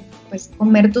pues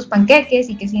comer tus panqueques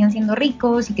y que sigan siendo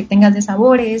ricos y que tengas de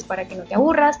sabores para que no te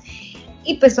aburras,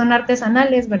 y pues son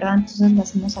artesanales, ¿verdad? Entonces lo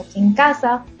hacemos aquí en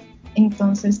casa.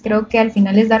 Entonces creo que al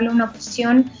final es darle una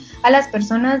opción a las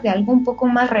personas de algo un poco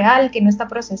más real, que no está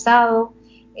procesado,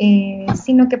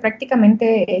 sino que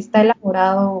prácticamente está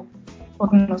elaborado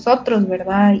por nosotros,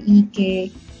 ¿verdad? Y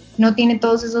que no tiene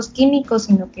todos esos químicos,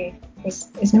 sino que pues,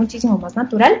 es muchísimo más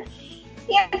natural.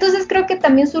 Y entonces creo que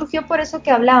también surgió por eso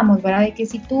que hablábamos, ¿verdad? De que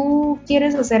si tú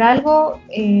quieres hacer algo,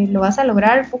 lo vas a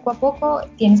lograr poco a poco,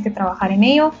 tienes que trabajar en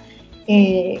ello.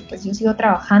 Pues yo sigo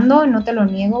trabajando, no te lo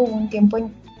niego, hubo un tiempo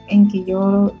en que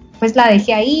yo pues la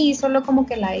dejé ahí, solo como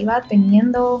que la iba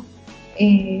teniendo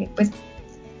pues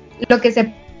lo que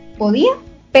se podía,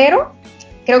 pero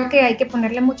creo que hay que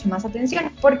ponerle mucho más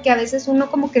atención, porque a veces uno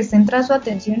como que centra su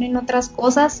atención en otras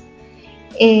cosas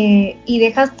y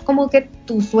dejas como que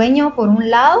tu sueño por un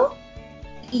lado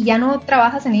y ya no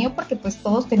trabajas en ello porque pues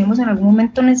todos tenemos en algún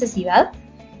momento necesidad,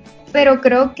 pero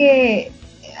creo que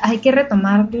hay que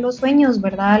retomar los sueños,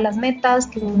 ¿verdad? Las metas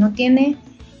que uno tiene,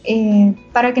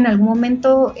 para que en algún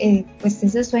momento pues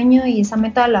ese sueño y esa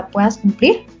meta la puedas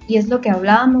cumplir. Y es lo que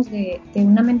hablábamos de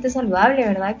una mente saludable,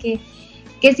 ¿verdad? Que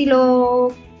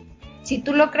si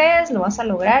tú lo crees, lo vas a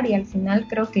lograr, y al final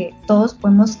creo que todos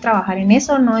podemos trabajar en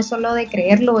eso. No es solo de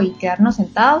creerlo y quedarnos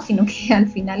sentados, sino que al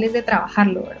final es de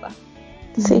trabajarlo, ¿verdad?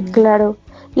 Sí, claro.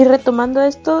 Y retomando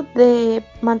esto de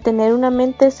mantener una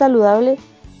mente saludable,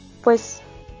 pues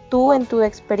tú en tu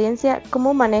experiencia,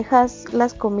 ¿cómo manejas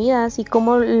las comidas y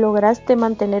cómo lograste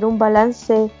mantener un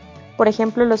balance, por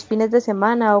ejemplo, los fines de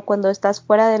semana o cuando estás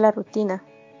fuera de la rutina?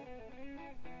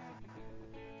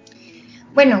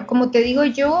 Bueno, como te digo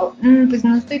yo, pues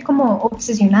no estoy como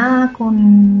obsesionada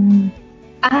con,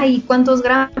 ay, cuántos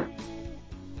gramos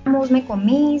me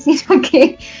comí, sino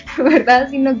que, ¿verdad?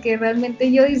 Sino que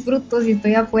realmente yo disfruto si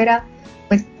estoy afuera,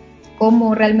 pues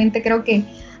como realmente creo que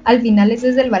al final ese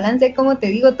es el balance. Como te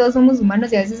digo, todos somos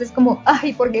humanos y a veces es como,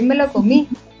 ay, ¿por qué me lo comí?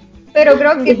 Pero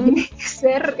creo que tiene que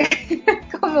ser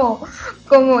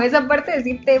como esa parte de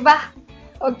decirte, va,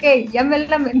 ok, ya me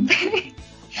lamenté.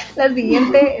 La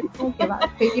siguiente es como que va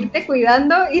a seguirte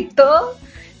cuidando y todo,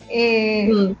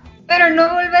 pero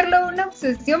no volverlo una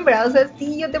obsesión, ¿verdad? O sea,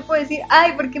 sí, yo te puedo decir,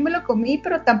 ay, ¿por qué me lo comí?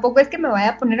 Pero tampoco es que me vaya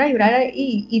a poner a llorar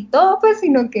y todo, pues,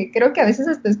 sino que creo que a veces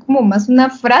hasta es como más una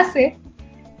frase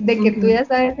de que tú ya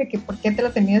sabes de que por qué te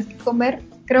lo tenías que comer.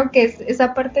 Creo que es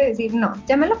esa parte de decir, no,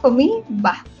 ya me lo comí,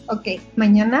 va, ok,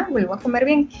 mañana vuelvo a comer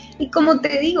bien. Y como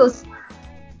te digo,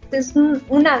 es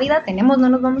una vida tenemos, no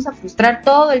nos vamos a frustrar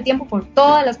todo el tiempo por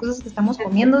todas las cosas que estamos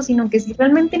comiendo, sino que si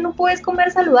realmente no puedes comer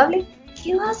saludable,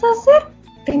 ¿qué vas a hacer?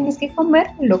 Tienes que comer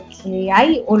lo que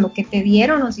hay o lo que te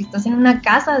dieron, o si estás en una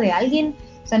casa de alguien,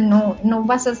 o sea, no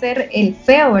vas a ser el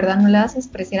feo, ¿verdad? No le vas a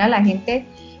expresar a la gente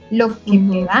lo que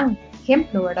te dan, por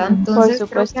ejemplo, ¿verdad? Entonces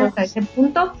creo que hasta ese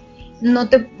punto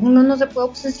uno no se puede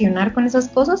obsesionar con esas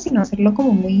cosas, sino hacerlo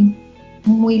como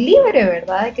muy libre,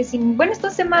 ¿verdad? De que si, bueno,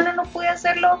 esta semana no pude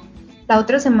hacerlo, la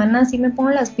otra semana sí me pongo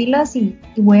las pilas y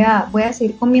voy a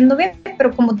seguir comiendo bien.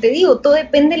 Pero como te digo, todo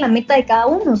depende de la meta de cada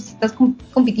uno, si estás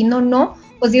compitiendo o no,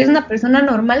 o si eres una persona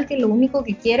normal que lo único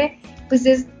que quiere pues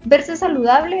es verse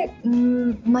saludable.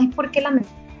 No hay por qué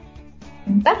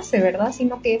lamentarse, ¿verdad?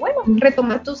 Sino que, bueno,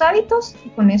 retomar tus hábitos y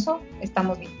con eso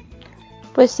estamos bien.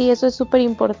 Pues sí, eso es súper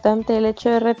importante, el hecho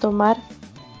de retomar,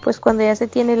 pues cuando ya se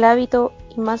tiene el hábito,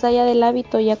 y más allá del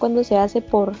hábito, ya cuando se hace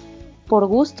por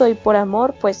gusto y por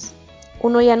amor, pues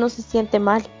uno ya no se siente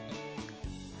mal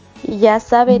y ya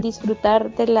sabe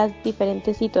disfrutar de las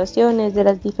diferentes situaciones, de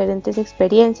las diferentes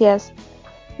experiencias,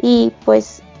 y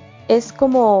pues es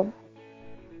como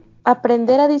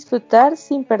aprender a disfrutar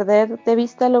sin perder de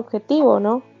vista el objetivo,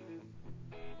 ¿no?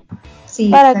 Sí,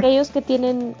 Para exacto. aquellos que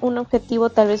tienen un objetivo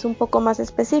tal vez un poco más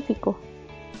específico.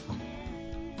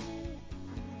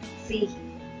 Sí,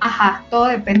 ajá, todo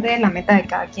depende de la meta de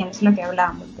cada quien, es lo que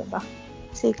hablábamos, ¿verdad?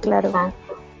 Sí, claro.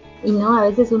 Exacto. Y no, a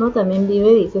veces uno también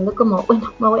vive diciendo como,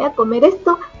 bueno, me voy a comer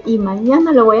esto y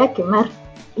mañana lo voy a quemar.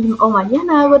 O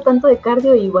mañana hago tanto de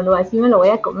cardio y bueno, así me lo voy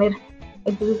a comer.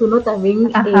 Entonces uno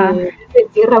también se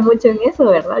encierra mucho en eso,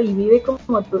 ¿verdad? Y vive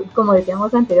como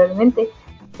decíamos anteriormente,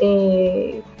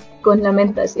 con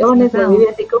lamentaciones, o vive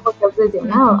así como que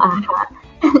obsesionado. Ajá.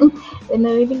 Bueno,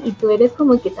 Evelyn, y tú eres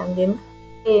como que también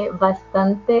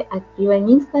bastante activa en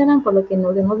Instagram, por lo que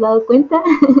nos hemos dado cuenta.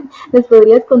 ¿Nos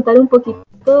podrías contar un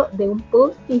poquito de un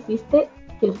post que hiciste?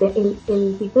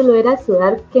 El título era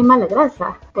Sudar quema la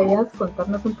grasa. ¿Podrías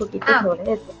contarnos un poquito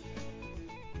sobre eso?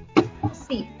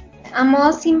 Sí, a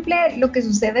modo simple, lo que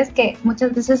sucede es que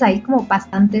muchas veces hay como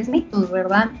bastantes mitos,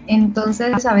 ¿verdad?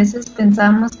 Entonces a veces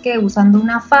pensamos que usando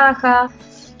una faja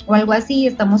o algo así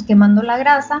estamos quemando la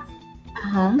grasa.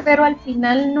 Ajá. Pero al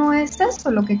final no es eso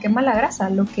lo que quema la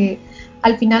grasa. Lo que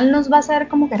al final nos va a hacer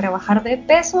como que rebajar de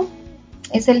peso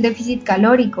es el déficit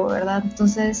calórico, ¿verdad?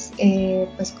 Entonces,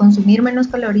 pues consumir menos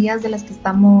calorías de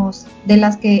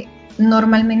las que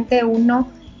normalmente uno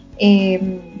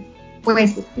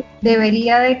pues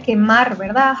debería de quemar,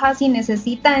 ¿verdad? Ajá, si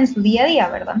necesita en su día a día,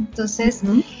 ¿verdad? Entonces,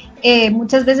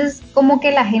 muchas veces como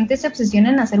que la gente se obsesiona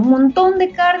en hacer un montón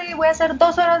de cardio y voy a hacer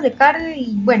 2 horas de cardio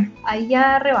y bueno, ahí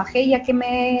ya rebajé, ya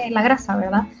quemé la grasa,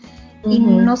 ¿verdad? Y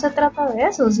no se trata de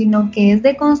eso, sino que es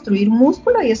de construir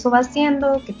músculo, y eso va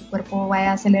haciendo que tu cuerpo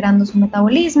vaya acelerando su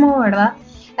metabolismo, ¿verdad?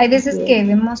 Hay veces que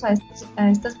vemos a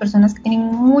estas personas que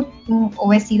tienen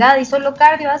obesidad y solo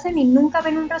cardio hacen y nunca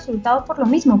ven un resultado por lo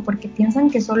mismo, porque piensan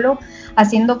que solo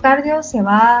haciendo cardio se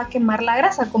va a quemar la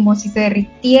grasa, como si se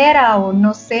derritiera o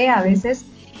no sé, a veces.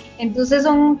 Entonces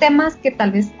son temas que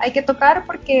tal vez hay que tocar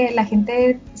porque la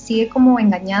gente sigue como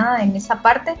engañada en esa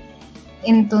parte.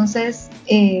 Entonces,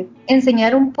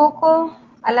 enseñar un poco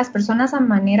a las personas a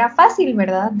manera fácil,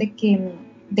 ¿verdad? De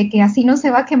que así no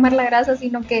se va a quemar la grasa,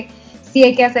 sino que sí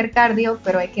hay que hacer cardio,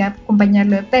 pero hay que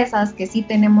acompañarlo de pesas, que sí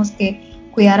tenemos que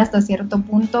cuidar hasta cierto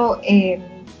punto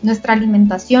nuestra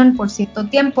alimentación por cierto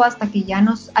tiempo hasta que ya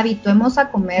nos habituemos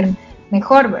a comer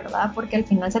mejor, ¿verdad? Porque al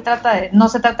final no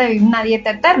se trata de vivir una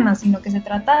dieta eterna, sino que se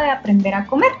trata de aprender a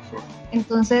comer.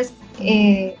 Entonces,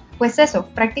 pues eso,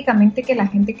 prácticamente que la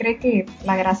gente cree que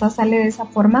la grasa sale de esa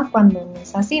forma cuando no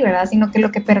es así, ¿verdad? Sino que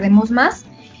lo que perdemos más,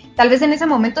 tal vez en ese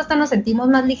momento hasta nos sentimos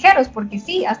más ligeros, porque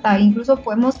sí, hasta incluso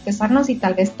podemos pesarnos y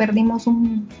tal vez perdimos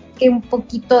un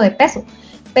poquito de peso,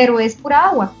 pero es pura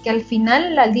agua, que al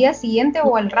final, al día siguiente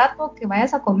o al rato que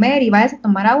vayas a comer y vayas a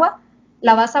tomar agua,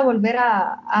 la vas a volver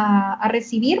a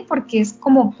recibir porque es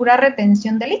como pura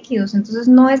retención de líquidos, entonces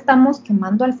no estamos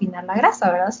quemando al final la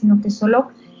grasa, ¿verdad? Sino que solo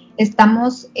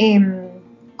estamos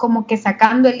como que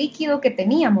sacando el líquido que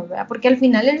teníamos, ¿verdad? Porque al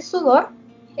final el sudor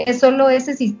es solo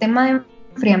ese sistema de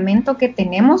enfriamiento que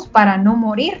tenemos para no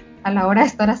morir a la hora de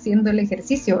estar haciendo el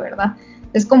ejercicio, ¿verdad?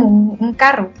 Es como un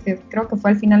carro, que creo que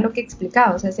fue al final lo que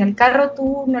explicaba, o sea, si al carro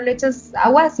tú no le echas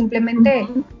agua, simplemente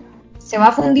se va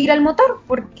a fundir el motor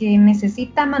porque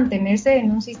necesita mantenerse en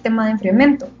un sistema de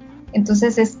enfriamiento.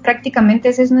 Entonces prácticamente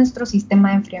ese es nuestro sistema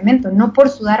de enfriamiento, no por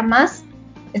sudar más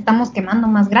estamos quemando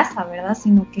más grasa, ¿verdad?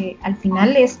 Sino que al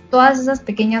final es todas esas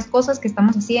pequeñas cosas que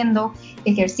estamos haciendo,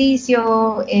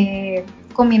 ejercicio,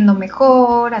 comiendo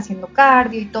mejor, haciendo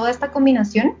cardio y toda esta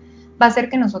combinación va a hacer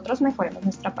que nosotros mejoremos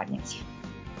nuestra apariencia.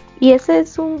 Y ese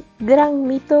es un gran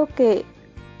mito que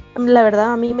la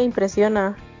verdad a mí me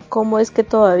impresiona cómo es que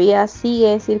todavía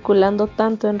sigue circulando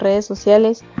tanto en redes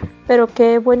sociales, pero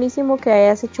qué buenísimo que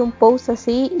hayas hecho un post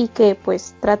así y que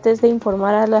pues trates de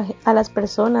informar a las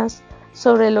personas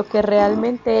sobre lo que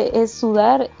realmente es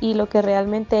sudar y lo que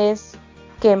realmente es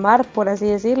quemar, por así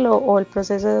decirlo, o el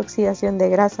proceso de oxidación de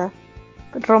grasa.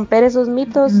 Romper esos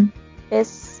mitos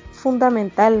es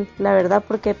fundamental, la verdad,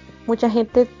 porque mucha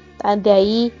gente de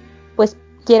ahí pues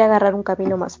quiere agarrar un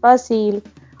camino más fácil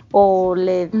o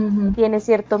le tiene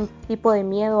cierto tipo de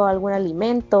miedo a algún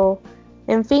alimento.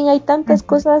 En fin, hay tantas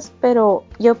cosas, pero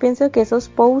yo pienso que esos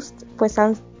posts pues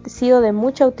han sido de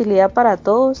mucha utilidad para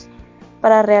todos,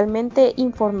 para realmente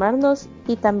informarnos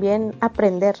y también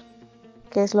aprender,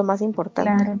 que es lo más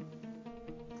importante. Claro.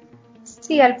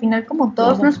 Sí, al final como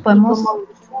todos nos podemos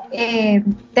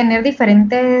tener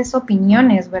diferentes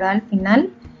opiniones, ¿verdad? Al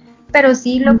final, pero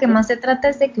sí lo que más se trata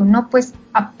es de que uno pues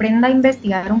aprenda a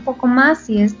investigar un poco más,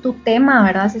 si es tu tema,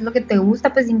 ¿verdad? Si es lo que te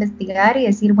gusta, pues investigar y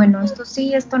decir, bueno, esto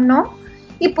sí, esto no,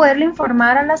 y poderle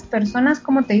informar a las personas,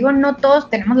 como te digo, no todos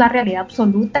tenemos la realidad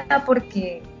absoluta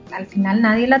porque al final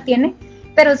nadie la tiene,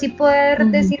 pero sí poder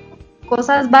decir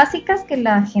cosas básicas que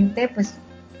la gente pues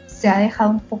se ha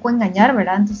dejado un poco engañar,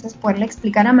 ¿verdad? Entonces poderle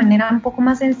explicar de manera un poco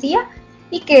más sencilla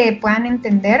y que puedan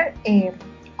entender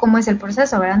cómo es el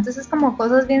proceso, ¿verdad? Entonces como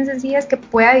cosas bien sencillas que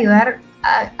puede ayudar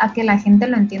a que la gente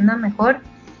lo entienda mejor,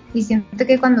 y siento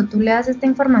que cuando tú le das esta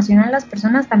información a las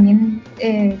personas también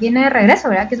viene de regreso,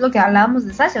 ¿verdad? Que es lo que hablábamos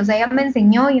de Sasha, o sea, ella me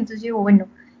enseñó y entonces yo digo, bueno,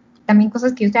 también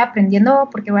cosas que yo estoy aprendiendo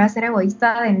porque voy a ser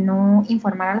egoísta de no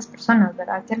informar a las personas,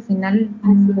 ¿verdad? Que al final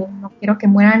no quiero que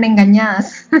mueran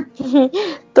engañadas.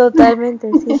 Totalmente,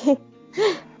 sí.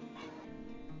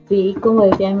 Sí, como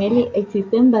decía Meli,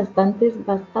 existen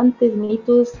bastantes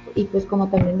mitos y pues como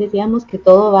también decíamos que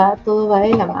todo va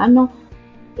de la mano.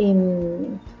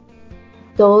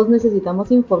 Todos necesitamos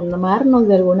informarnos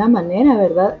de alguna manera,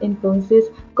 ¿verdad?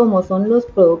 Entonces, cómo son los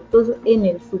productos en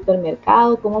el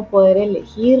supermercado, cómo poder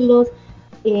elegirlos.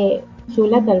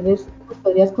 Shula, tal vez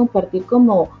podrías compartir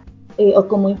o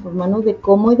como informarnos de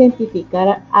cómo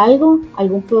identificar algún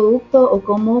producto, o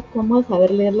cómo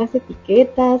saber leer las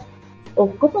etiquetas, o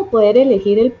cómo poder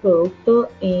elegir el producto,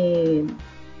 el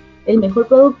mejor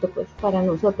producto pues para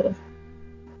nosotros.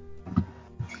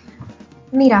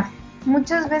 Mira,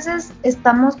 muchas veces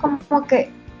estamos como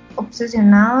que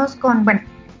obsesionados con, bueno,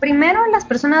 primero las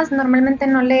personas normalmente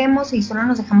no leemos y solo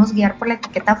nos dejamos guiar por la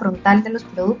etiqueta frontal de los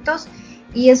productos,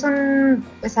 y eso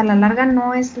pues a la larga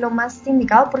no es lo más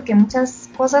indicado porque muchas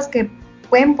cosas que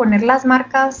pueden poner las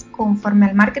marcas conforme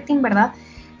al marketing, ¿verdad?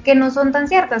 Que no son tan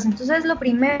ciertas. Entonces lo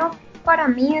primero para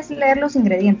mí es leer los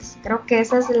ingredientes. Creo que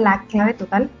esa es la clave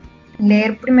total.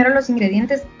 Leer primero los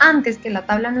ingredientes antes que la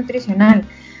tabla nutricional.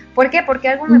 ¿Por qué? Porque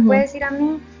algo me puede decir a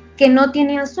mí que no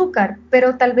tiene azúcar,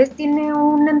 pero tal vez tiene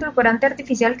un endulcorante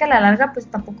artificial que a la larga pues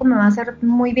tampoco me va a hacer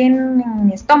muy bien en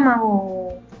mi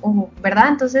estómago, ¿verdad?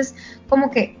 Entonces,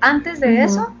 como que antes de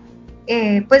eso,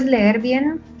 pues leer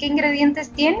bien qué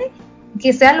ingredientes tiene,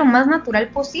 que sea lo más natural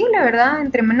posible, ¿verdad?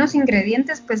 Entre menos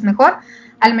ingredientes, pues mejor,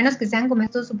 al menos que sean como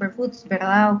estos superfoods,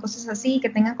 ¿verdad? O cosas así, que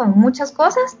tengan como muchas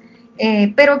cosas,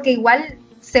 pero que igual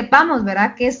sepamos,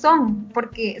 ¿verdad? ¿Qué son?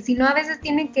 Porque si no, a veces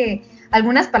tiene que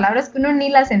algunas palabras que uno ni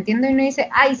las entiende y uno dice,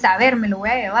 ay, saber, me lo voy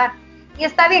a llevar. Y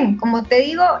está bien, como te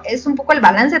digo, es un poco el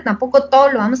balance, tampoco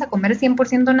todo lo vamos a comer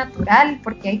 100% natural,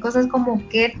 porque hay cosas como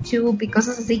ketchup y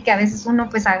cosas así que a veces uno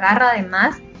pues agarra de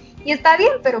más. Y está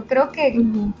bien, pero creo que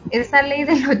esa ley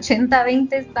del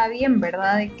 80-20 está bien,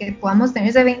 ¿verdad? De que podamos tener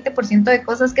ese 20% de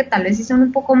cosas que tal vez sí son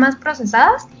un poco más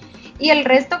procesadas y el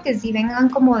resto que sí vengan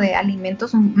como de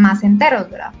alimentos más enteros,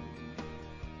 ¿verdad?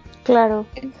 Claro.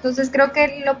 Entonces creo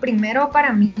que lo primero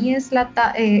para mí es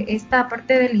esta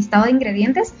parte del listado de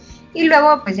ingredientes y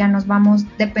luego pues ya nos vamos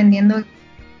dependiendo de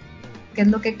qué es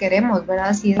lo que queremos,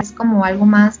 ¿verdad? Si es como algo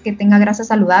más que tenga grasa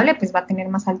saludable, pues va a tener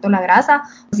más alto la grasa,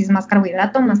 o si es más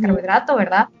carbohidrato,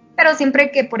 ¿verdad? Pero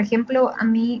siempre que, por ejemplo, a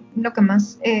mí lo que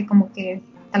más como que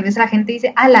tal vez la gente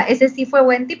dice, ala, ese sí fue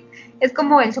buen tip, es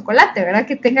como el chocolate, ¿verdad?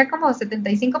 Que tenga como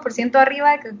 75%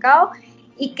 arriba de cacao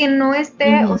y que no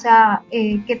esté, o sea,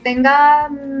 que tenga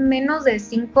menos de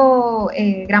 5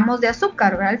 gramos de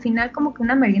azúcar, ¿verdad? Al final como que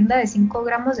una merienda de 5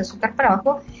 gramos de azúcar para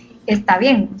abajo está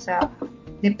bien, o sea,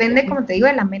 depende, como te digo,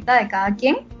 de la meta de cada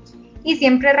quien y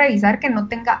siempre revisar que no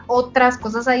tenga otras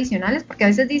cosas adicionales, porque a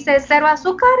veces dice 0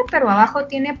 azúcar, pero abajo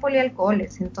tiene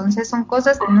polialcoholes, entonces son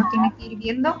cosas que uno tiene que ir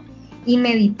viendo y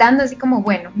meditando, así como,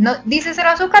 bueno, no dice 0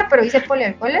 azúcar, pero dice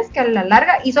polialcoholes que a la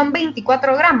larga, y son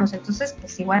 24 gramos, entonces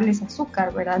pues igual es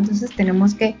azúcar, ¿verdad? Entonces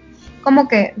tenemos que como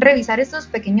que revisar estos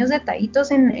pequeños detallitos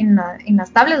en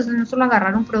las tablas, no solo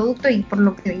agarrar un producto y por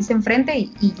lo que dice enfrente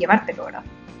y llevártelo, ¿verdad?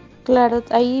 Claro,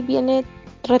 ahí viene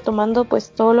retomando pues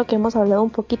todo lo que hemos hablado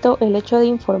un poquito, el hecho de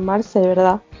informarse,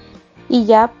 ¿verdad? Y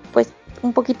ya pues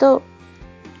un poquito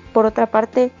por otra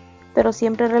parte, pero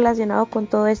siempre relacionado con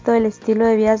todo esto del estilo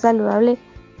de vida saludable,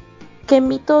 ¿qué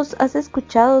mitos has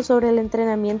escuchado sobre el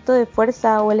entrenamiento de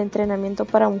fuerza o el entrenamiento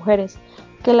para mujeres?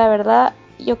 Que la verdad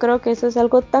yo creo que eso es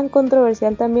algo tan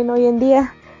controversial también hoy en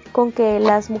día, con que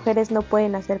las mujeres no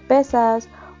pueden hacer pesas,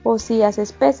 o si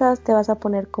haces pesas te vas a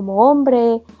poner como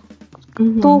hombre.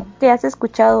 ¿Tú qué has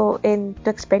escuchado en tu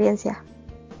experiencia?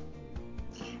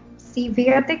 Sí,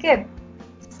 fíjate que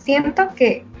siento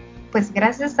que, pues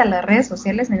gracias a las redes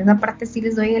sociales, en esa parte sí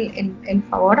les doy el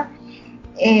favor.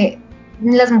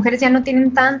 Las mujeres ya no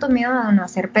tienen tanto miedo a no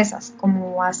hacer pesas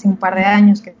como hace un par de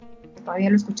años, que todavía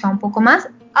lo he escuchado un poco más,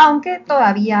 aunque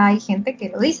todavía hay gente que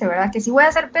lo dice, ¿verdad? Que si voy a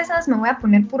hacer pesas me voy a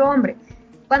poner puro hombre,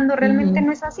 cuando realmente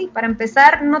no es así. Para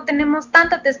empezar, no tenemos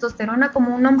tanta testosterona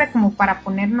como un hombre como para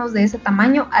ponernos de ese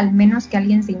tamaño, al menos que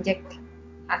alguien se inyecte.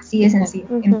 Así de sencillo.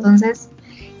 Entonces,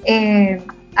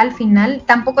 al final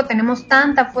tampoco tenemos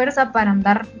tanta fuerza para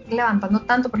andar levantando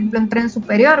tanto, por ejemplo, en tren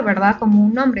superior, ¿verdad? Como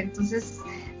un hombre. Entonces,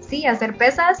 sí, hacer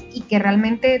pesas y que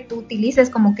realmente tú utilices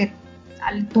como que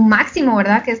tu máximo,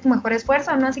 ¿verdad? Que es tu mejor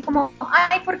esfuerzo, no así como,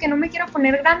 ay, porque no me quiero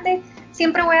poner grande,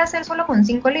 siempre voy a hacer solo con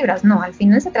 5 libras. No, al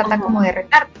final se trata como de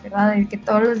retar, ¿verdad? De que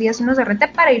todos los días uno se rete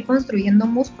para ir construyendo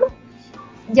músculo,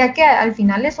 ya que al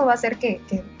final eso va a hacer que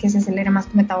se acelere más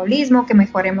tu metabolismo, que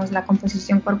mejoremos la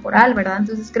composición corporal, ¿verdad?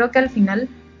 Entonces creo que al final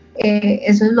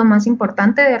eso es lo más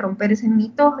importante de romper ese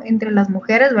mito entre las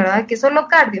mujeres, ¿verdad? Que solo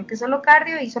cardio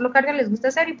y solo cardio les gusta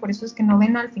hacer y por eso es que no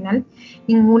ven al final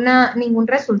ningún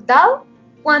resultado,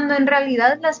 cuando en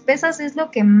realidad las pesas es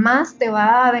lo que más te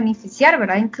va a beneficiar,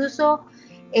 ¿verdad? Incluso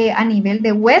a nivel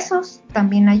de huesos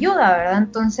también ayuda, ¿verdad?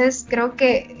 Entonces creo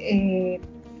que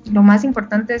lo más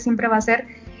importante siempre va a ser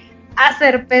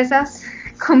hacer pesas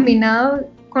combinado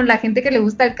con la gente que le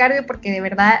gusta el cardio, porque de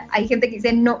verdad hay gente que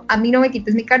dice, no, a mí no me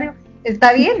quites mi cardio,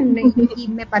 está bien, y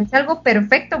me parece algo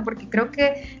perfecto, porque creo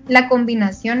que la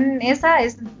combinación esa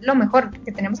es lo mejor,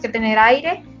 que tenemos que tener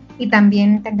aire y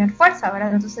también tener fuerza,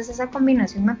 ¿verdad? Entonces esa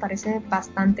combinación me parece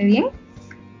bastante bien,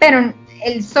 pero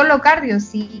el solo cardio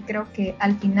sí creo que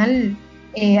al final,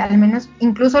 al menos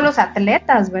incluso los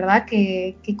atletas, ¿verdad?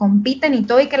 Que compiten y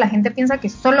todo y que la gente piensa que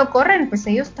solo corren, pues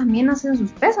ellos también hacen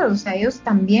sus pesas, o sea, ellos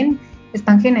también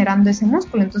están generando ese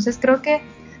músculo. Entonces creo que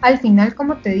al final,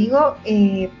 como te digo,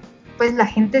 pues la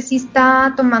gente sí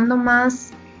está tomando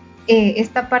más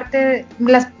esta parte,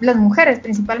 las mujeres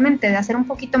principalmente, de hacer un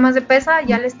poquito más de pesa,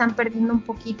 ya le están perdiendo un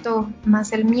poquito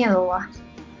más el miedo, ¿va?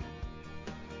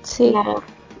 Sí, Claro.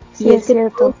 sí es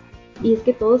cierto. Y es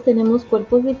que todos tenemos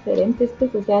cuerpos diferentes,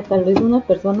 pues, o sea, tal vez una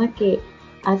persona que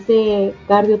hace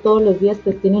cardio todos los días,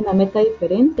 pues tiene una meta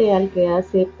diferente al que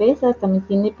hace pesas, también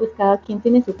tiene, pues cada quien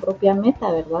tiene su propia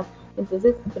meta, ¿verdad?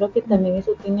 Entonces creo que también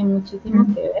eso tiene muchísimo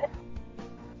que ver.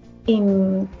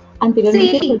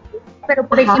 Anteriormente, Sí, pues, pero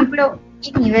por ejemplo,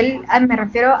 me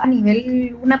refiero a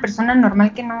nivel una persona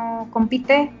normal que no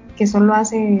compite, que solo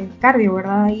hace cardio,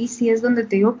 ¿verdad? Ahí sí es donde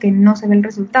te digo que no se ve el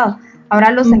resultado.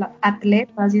 Ahora los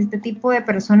atletas y este tipo de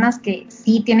personas que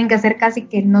sí tienen que hacer casi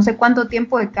que no sé cuánto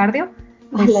tiempo de cardio,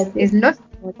 pues es lógico,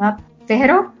 ¿verdad?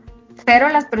 Pero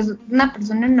una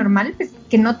persona normal, pues,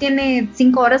 que no tiene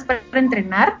 5 horas para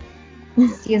entrenar,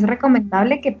 sí es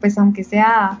recomendable que pues aunque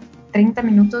sea 30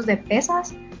 minutos de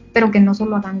pesas, pero que no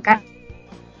solo hagan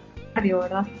cardio,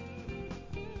 ¿verdad?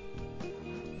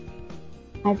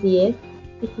 Así es,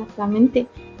 exactamente.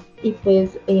 Y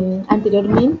pues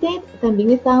anteriormente también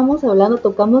estábamos hablando,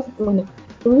 tocamos, bueno,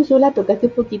 tú Shula tocaste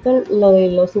un poquito lo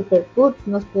de los superfoods.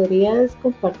 ¿Nos podrías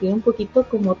compartir un poquito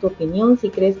como tu opinión, si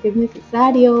crees que es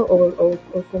necesario o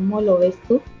cómo lo ves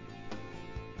tú?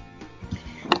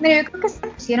 Mira, yo creo que se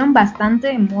pusieron bastante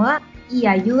de moda y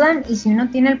ayudan, y si uno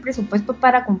tiene el presupuesto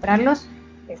para comprarlos,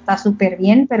 está súper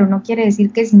bien, pero no quiere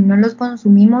decir que si no los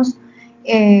consumimos,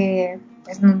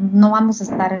 pues no vamos a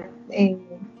estar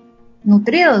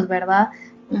nutridos, ¿verdad?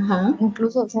 Ajá.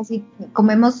 Incluso, o sea, si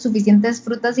comemos suficientes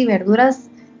frutas y verduras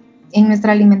en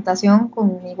nuestra alimentación,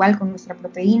 igual con nuestra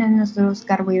proteína, nuestros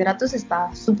carbohidratos,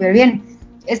 está súper bien.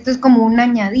 Esto es como un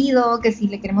añadido, que si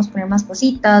le queremos poner más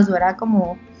cositas, ¿verdad?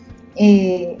 Como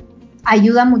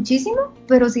ayuda muchísimo,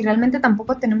 pero si realmente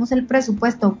tampoco tenemos el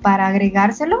presupuesto para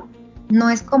agregárselo, no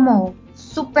es como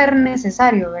súper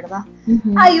necesario, ¿verdad?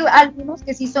 Uh-huh. Hay algunos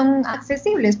que sí son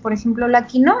accesibles, por ejemplo la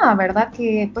quinoa, ¿verdad?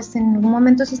 Que pues en algún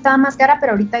momento sí estaba más cara,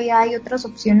 pero ahorita ya hay otras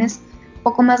opciones un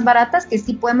poco más baratas que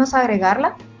sí podemos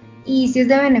agregarla y sí es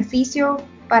de beneficio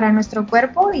para nuestro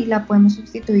cuerpo y la podemos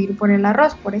sustituir por el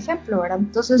arroz, por ejemplo, ¿verdad?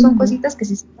 Entonces son cositas que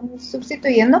sí estamos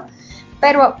sustituyendo,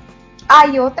 pero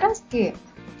hay otras que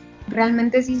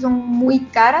realmente sí son muy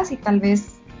caras y tal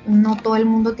vez no todo el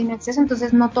mundo tiene acceso,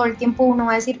 entonces no todo el tiempo uno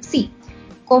va a decir, sí,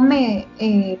 come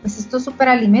pues estos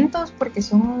superalimentos porque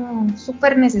son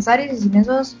súper necesarios y sin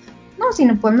esos, no, si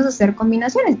no podemos hacer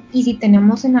combinaciones. Y si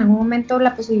tenemos en algún momento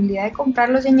la posibilidad de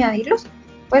comprarlos y añadirlos,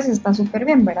 pues está súper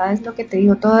bien, ¿verdad? Es lo que te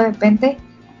digo, todo depende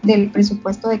del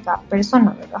presupuesto de cada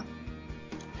persona, ¿verdad?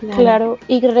 Claro,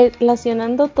 y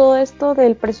relacionando todo esto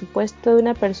del presupuesto de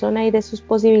una persona y de sus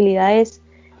posibilidades,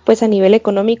 pues a nivel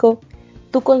económico,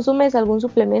 ¿tú consumes algún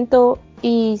suplemento?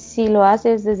 Y si lo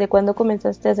haces, ¿desde cuándo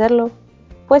comenzaste a hacerlo?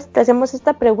 Pues te hacemos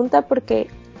esta pregunta porque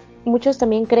muchos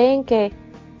también creen que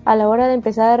a la hora de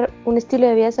empezar un estilo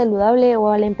de vida saludable o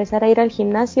al empezar a ir al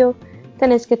gimnasio,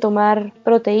 tenés que tomar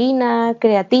proteína,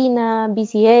 creatina,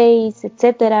 BCAAs,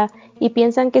 etcétera, y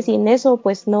piensan que sin eso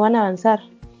pues no van a avanzar.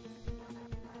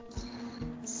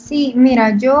 Sí,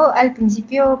 mira, yo al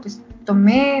principio pues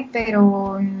tomé,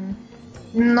 pero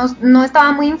no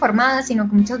estaba muy informada, sino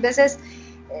que muchas veces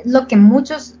lo que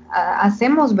muchos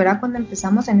hacemos, ¿verdad? Cuando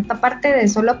empezamos en esta parte de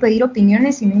solo pedir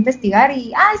opiniones y no investigar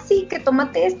y, ay, sí, que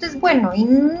tómate esto, es bueno, y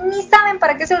ni saben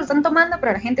para qué se lo están tomando,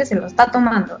 pero la gente se lo está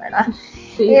tomando, ¿verdad?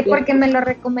 Sí, porque me lo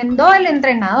recomendó el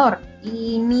entrenador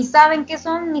y ni saben qué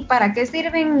son, ni para qué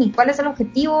sirven, ni cuál es el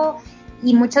objetivo.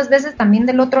 Y muchas veces también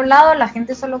del otro lado la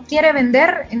gente solo quiere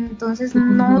vender, entonces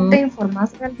no te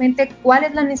informas realmente cuál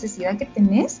es la necesidad que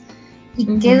tenés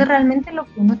y qué es realmente lo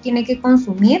que uno tiene que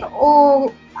consumir,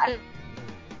 o a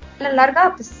la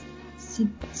larga, pues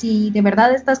si de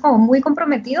verdad estás como muy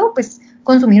comprometido, pues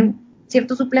consumir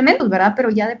ciertos suplementos, ¿verdad?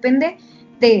 Pero ya depende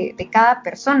de cada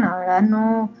persona, ¿verdad?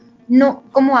 No,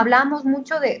 como hablábamos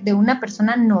mucho de una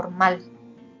persona normal,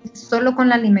 solo con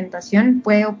la alimentación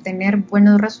puede obtener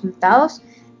buenos resultados,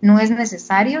 no es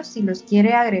necesario, si los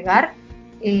quiere agregar,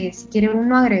 si quiere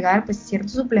uno agregar pues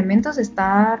ciertos suplementos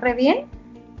está re bien,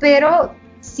 pero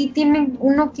sí tiene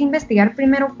uno que investigar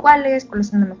primero cuáles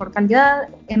son de mejor calidad,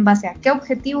 en base a qué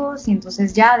objetivos y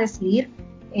entonces ya decidir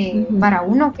para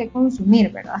uno qué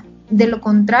consumir, ¿verdad? De lo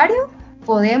contrario,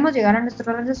 podemos llegar a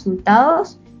nuestros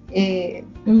resultados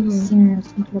sin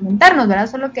suplementarnos, ¿verdad?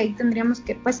 Solo que ahí tendríamos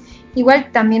que, pues,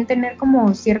 igual también tener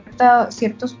como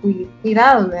ciertos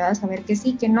cuidados, ¿verdad? Saber que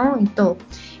sí, que no y todo.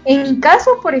 En mi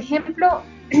caso, por ejemplo,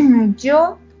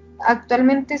 yo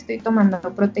actualmente estoy tomando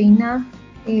proteína,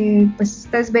 pues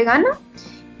esta es vegana.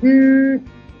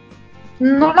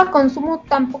 No la consumo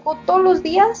tampoco todos los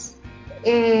días,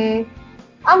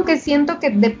 aunque siento que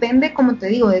depende, como te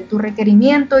digo, de tu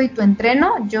requerimiento y tu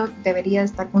entreno, yo debería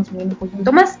estar consumiendo un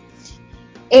poquito más.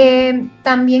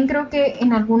 También creo que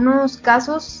en algunos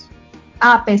casos,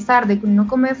 a pesar de que uno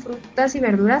come frutas y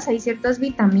verduras, hay ciertas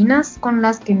vitaminas con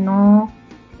las que no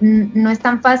no es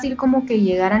tan fácil como que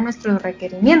llegar a nuestros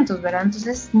requerimientos, ¿verdad?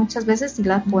 Entonces muchas veces sí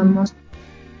las podemos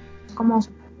como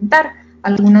suplementar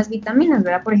algunas vitaminas,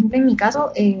 ¿verdad? Por ejemplo, en mi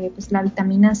caso, pues la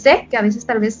vitamina C, que a veces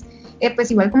tal vez,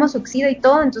 pues igual como se oxida y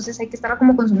todo, entonces hay que estarla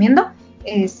como consumiendo,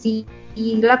 sí,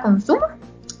 y la consumo.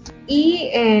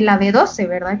 Y la B12,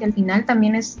 ¿verdad? Que al final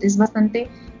también es bastante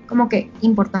como que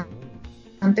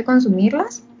importante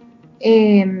consumirlas,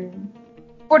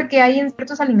 porque hay en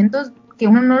ciertos alimentos que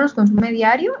uno no los consume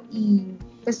diario y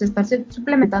pues estarse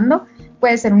suplementando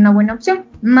puede ser una buena opción,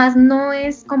 más no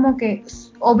es como que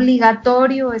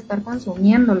obligatorio estar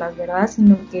consumiéndolas, ¿verdad?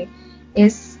 Sino que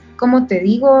es, como te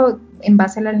digo, en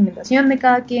base a la alimentación de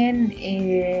cada quien,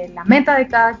 la meta de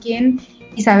cada quien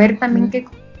y saber también qué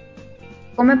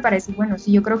come para decir, bueno,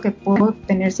 sí, yo creo que puedo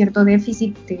tener cierto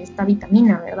déficit de esta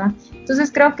vitamina, ¿verdad?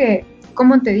 Entonces creo que,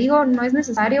 como te digo, no es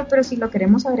necesario, pero si lo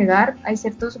queremos agregar, hay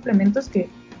ciertos suplementos que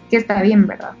está bien,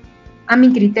 ¿verdad? A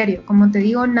mi criterio, como te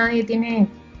digo, nadie tiene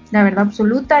la verdad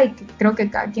absoluta y que creo que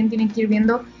cada quien tiene que ir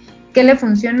viendo qué le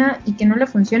funciona y qué no le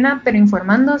funciona, pero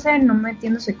informándose, no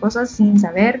metiéndose cosas sin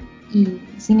saber y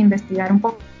sin investigar un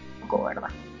poco, ¿verdad?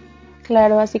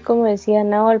 Claro, así como decía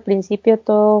Nao al principio,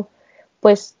 todo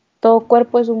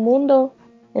cuerpo es un mundo,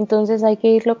 entonces hay que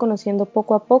irlo conociendo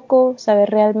poco a poco, saber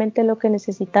realmente lo que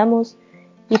necesitamos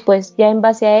y pues ya en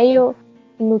base a ello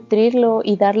nutrirlo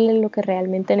y darle lo que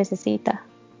realmente necesita.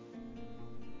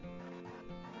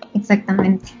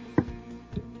 Exactamente.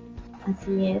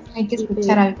 Así es. Hay que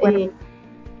escuchar al cuerpo.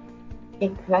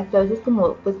 Exacto, a veces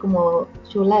como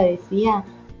Shula decía,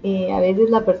 a veces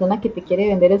la persona que te quiere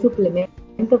vender el suplemento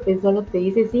pues solo te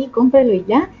dice sí, cómpralo y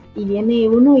ya, y viene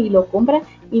uno y lo compra,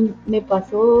 y me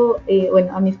pasó,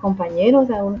 a mis compañeros,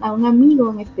 a un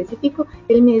amigo en específico,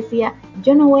 él me decía,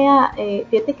 yo no voy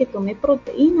fíjate que tomé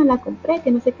proteína, la compré,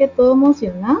 que no sé qué, todo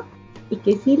emocionado, y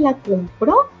que sí la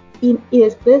compró, y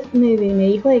después me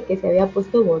dijo de que se había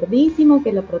puesto gordísimo,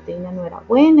 que la proteína no era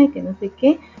buena, y que no sé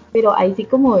qué, pero ahí sí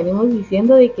como venimos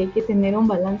diciendo de que hay que tener un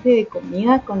balance de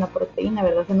comida con la proteína,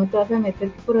 ¿verdad? O sea, no te vas a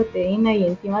meter proteína y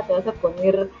encima te vas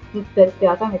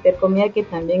a meter comida que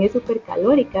también es súper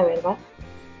calórica, ¿verdad?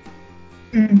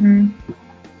 Uh-huh.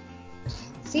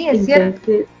 Sí, es Entonces,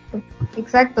 cierto.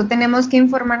 Exacto, tenemos que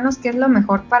informarnos qué es lo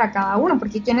mejor para cada uno,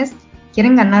 porque quienes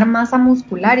quieren ganar masa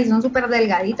muscular y son súper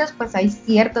delgaditos, pues hay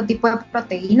cierto tipo de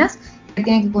proteínas que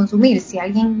tienen que consumir. Si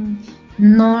alguien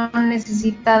no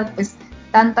necesita pues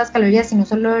tantas calorías, sino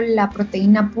solo la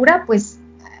proteína pura, pues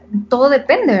todo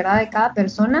depende, ¿verdad? De cada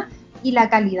persona y la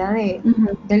calidad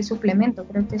del suplemento,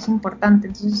 creo que es importante.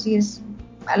 Entonces sí es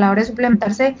a la hora de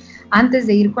suplementarse, antes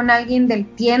de ir con alguien de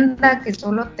tienda que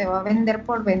solo te va a vender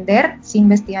por vender, sí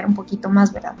investigar un poquito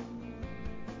más, ¿verdad?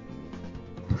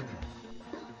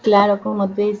 claro, como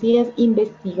te decías,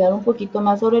 investigar un poquito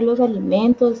más sobre los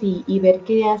alimentos y ver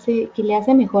qué le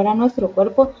hace mejor a nuestro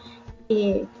cuerpo.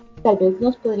 Tal vez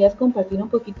nos podrías compartir un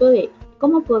poquito de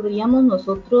cómo podríamos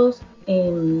nosotros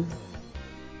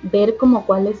ver como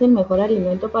cuál es el mejor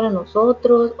alimento para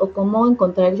nosotros o cómo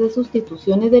encontrar esas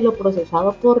sustituciones de lo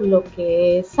procesado por lo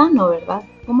que es sano, ¿verdad?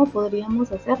 ¿Cómo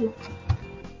podríamos hacerlo?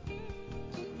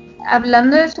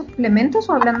 ¿Hablando de suplementos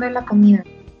o hablando de la comida?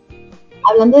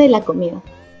 Hablando de la comida.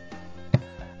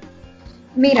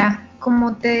 Mira,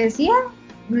 como te decía,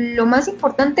 lo más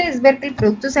importante es ver que el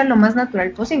producto sea lo más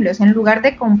natural posible. O sea, en lugar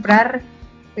de comprar,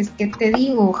 pues, ¿qué te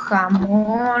digo?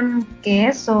 Jamón,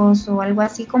 quesos o algo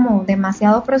así como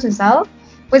demasiado procesado,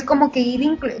 pues como que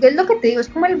es lo que te digo, es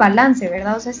como el balance,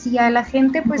 ¿verdad? O sea, si a la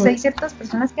gente, pues hay ciertas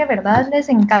personas que de verdad les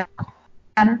encanta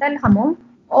el jamón,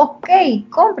 ok,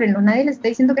 cómprenlo, nadie les está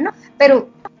diciendo que no, pero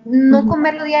no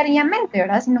comerlo diariamente,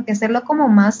 ¿verdad? Sino que hacerlo como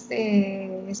más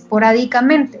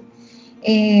esporádicamente.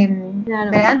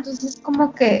 Claro. ¿Verdad? Entonces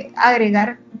como que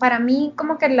agregar, para mí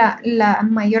como que la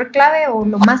mayor clave o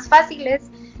lo más fácil es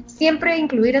siempre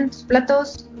incluir en tus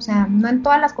platos, o sea, no en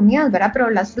todas las comidas, ¿verdad?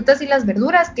 Pero las frutas y las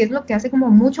verduras, que es lo que hace como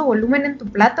mucho volumen en tu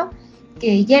plato,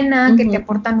 que llena, que te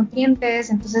aporta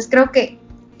nutrientes, entonces creo que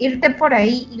irte por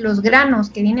ahí y los granos,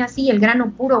 que viene así, el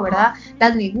grano puro, ¿verdad?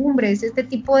 Las legumbres, este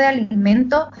tipo de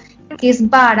alimento que es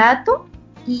barato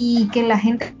y que la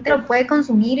gente lo puede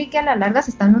consumir y que a la larga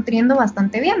se están nutriendo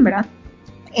bastante bien, ¿verdad?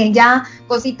 Ya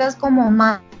cositas como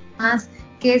más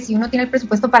que si uno tiene el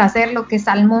presupuesto para hacerlo, que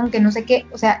salmón, que no sé qué,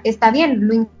 o sea, está bien,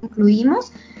 lo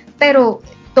incluimos, pero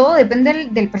todo depende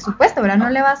del presupuesto, ¿verdad? No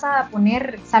le vas a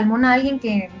poner salmón a alguien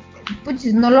que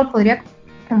pues, no lo podría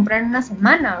comprar en una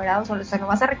semana, ¿verdad? O solo se lo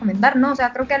vas a recomendar, ¿no? O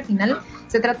sea, creo que al final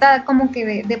se trata como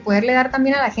que de poderle dar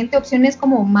también a la gente opciones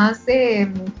como más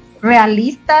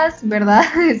realistas, ¿verdad?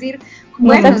 Es decir,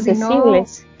 más bueno, si no,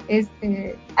 accesibles.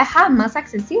 más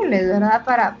accesibles, ¿verdad?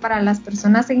 Para las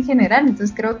personas en general.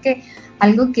 Entonces creo que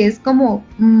algo que es como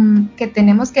que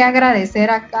tenemos que agradecer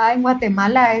acá en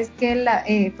Guatemala es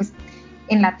que pues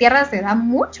en la tierra se da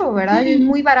mucho, ¿verdad? Es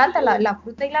muy barata la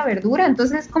fruta y la verdura,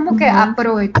 entonces como que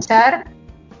aprovechar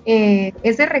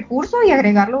ese recurso y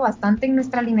agregarlo bastante en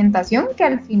nuestra alimentación, que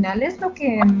al final es lo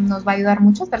que nos va a ayudar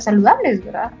mucho a estar saludables,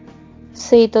 ¿verdad?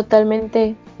 Sí,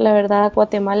 totalmente. La verdad,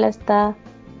 Guatemala está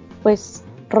pues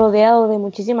rodeado de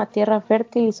muchísima tierra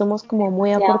fértil y somos como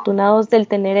muy afortunados del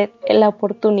tener la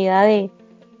oportunidad de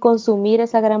consumir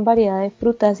esa gran variedad de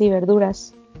frutas y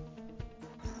verduras.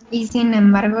 Y sin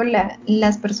embargo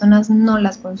las personas no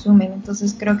las consumen,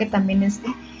 entonces creo que también es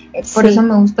por eso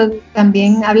me gusta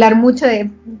también hablar mucho de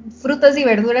frutas y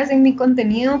verduras en mi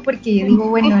contenido, porque yo digo,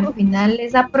 bueno, al final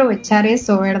es aprovechar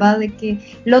eso, ¿verdad? De que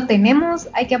lo tenemos,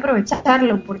 hay que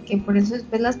aprovecharlo, porque por eso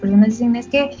después las personas dicen, es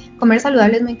que comer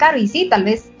saludable es muy caro, y sí, tal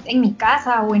vez en mi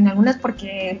casa o en algunas,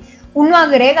 porque uno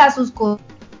agrega sus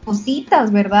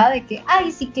cositas, ¿verdad? De que,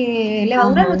 ay, sí, que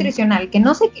levadura nutricional, que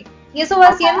no sé qué, y eso va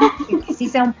haciendo que sí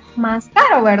sea más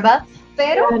caro, ¿verdad?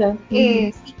 Pero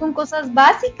sí, con cosas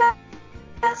básicas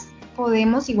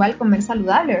podemos igual comer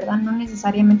saludable, ¿verdad? No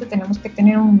necesariamente tenemos que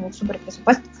tener un super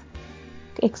presupuesto.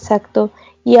 Exacto.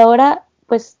 Y ahora,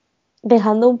 pues,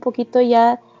 dejando un poquito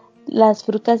ya las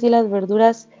frutas y las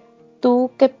verduras, ¿tú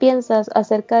qué piensas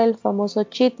acerca del famoso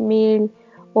cheat meal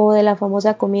o de la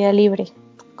famosa comida libre,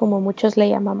 como muchos le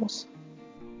llamamos?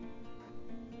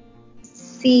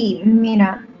 Sí,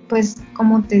 mira, pues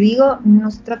como te digo, no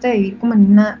se trata de vivir como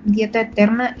en una dieta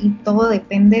eterna y todo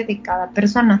depende de cada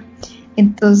persona.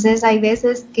 Entonces hay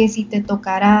veces que si te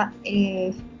tocara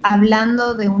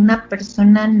hablando de una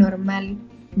persona normal,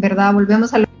 ¿verdad?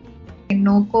 Volvemos a lo que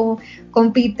no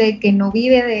compite, que no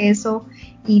vive de eso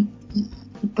y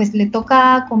pues le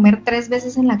toca comer 3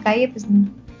 veces en la calle, pues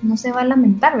no se va a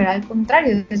lamentar, ¿verdad? Al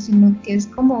contrario, sino que es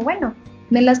como, bueno,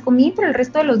 me las comí, pero el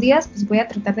resto de los días pues voy a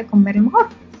tratar de comer mejor.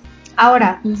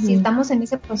 Ahora, si estamos en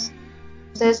ese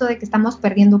proceso de que estamos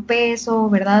perdiendo peso,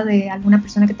 ¿verdad? De alguna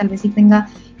persona que tal vez sí tenga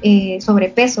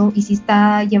sobrepeso y sí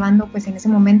está llevando pues en ese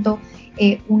momento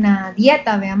una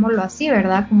dieta, veámoslo así,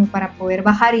 ¿verdad? Como para poder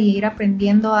bajar y ir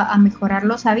aprendiendo a mejorar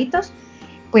los hábitos,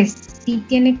 pues sí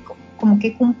tiene como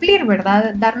que cumplir,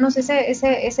 ¿verdad? Darnos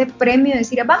ese premio de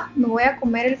decir, va, me voy a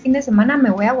comer el fin de semana,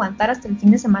 me voy a aguantar hasta el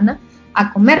fin de semana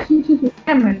a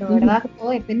comérmelo, ¿verdad?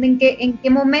 Todo depende en qué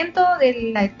momento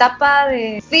de la etapa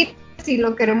de fit, si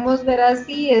lo queremos ver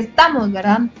así, estamos,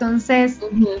 ¿verdad? Entonces,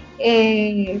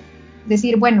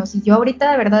 decir, bueno, si yo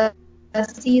ahorita de verdad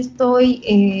sí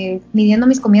estoy midiendo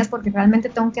mis comidas porque realmente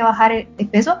tengo que bajar de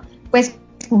peso, pues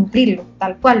cumplirlo,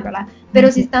 tal cual, ¿verdad? Pero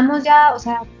si estamos ya, o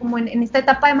sea, como en esta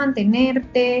etapa de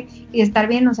mantenerte y de estar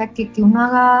bien, o sea, que uno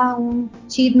haga un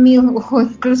cheat meal o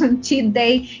incluso un cheat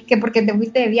day, que porque te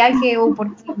fuiste de viaje o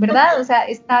porque, ¿verdad? O sea,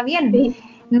 está bien. Sí.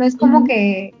 No es como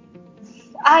que,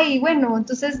 ay, bueno,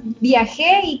 entonces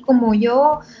viajé y como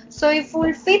yo soy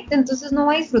full fit, entonces no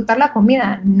voy a disfrutar la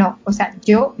comida. No, o sea,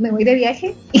 yo me voy de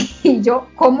viaje y yo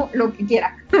como lo que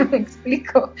quiera, me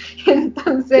explico.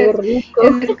 Entonces,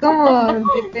 es como,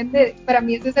 depende, para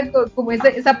mí es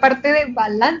esa parte de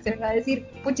balance, ¿verdad? Decir,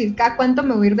 puchis, cada cuánto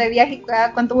me voy a ir de viaje y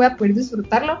cada cuánto voy a poder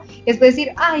disfrutarlo. Es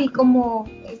decir, ay, como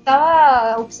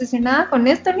estaba obsesionada con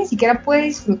esto, ni siquiera pude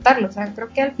disfrutarlo. O sea, creo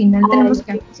que al final tenemos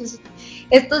que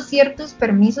estos ciertos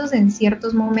permisos en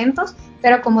ciertos momentos,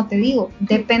 pero como te digo,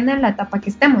 depende de la etapa que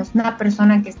estemos. Una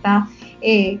persona que está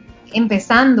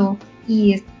empezando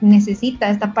y necesita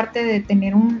esta parte de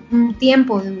tener un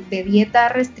tiempo de dieta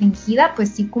restringida, pues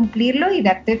sí cumplirlo y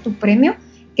darte tu premio,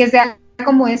 que sea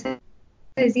como ese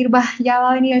decir, ya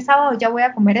va a venir el sábado, ya voy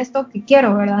a comer esto que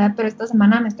quiero, ¿verdad? Pero esta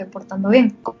semana me estoy portando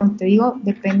bien. Como te digo,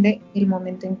 depende del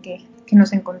momento en que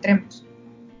nos encontremos.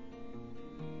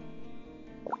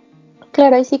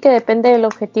 Claro, ahí sí que depende del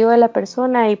objetivo de la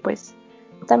persona y pues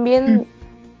también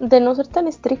de no ser tan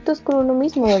estrictos con uno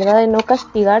mismo, ¿verdad? De no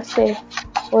castigarse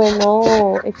o de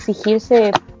no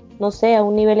exigirse, no sé, a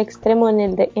un nivel extremo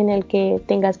en el que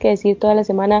tengas que decir toda la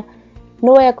semana,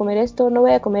 no voy a comer esto, no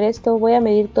voy a comer esto, voy a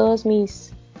medir todos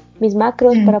mis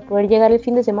macros para poder llegar el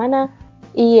fin de semana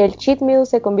y el cheat meal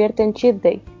se convierte en cheat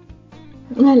day.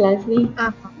 Hola, sí.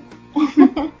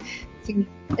 Sí,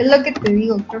 es lo que te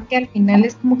digo, creo que al final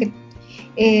es como que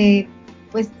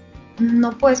pues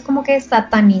no puedes como que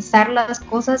satanizar las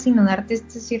cosas, sino darte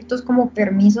estos ciertos como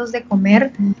permisos de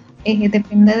comer,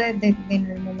 depende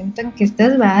del momento en que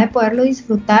estés, ¿verdad? De poderlo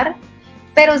disfrutar,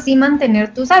 pero sí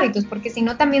mantener tus hábitos, porque si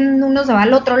no también uno se va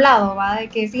al otro lado, ¿va? De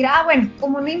que decir, bueno,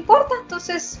 como no importa,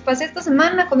 entonces pasé esta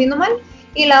semana comiendo mal,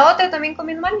 y la otra también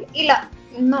comiendo mal,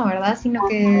 no, ¿verdad? Sino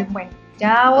que, bueno,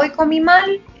 ya hoy comí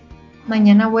mal,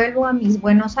 mañana vuelvo a mis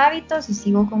buenos hábitos y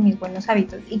sigo con mis buenos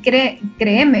hábitos. Y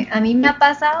créeme, a mí me ha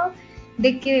pasado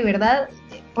de que de verdad,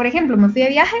 por ejemplo, me fui de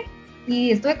viaje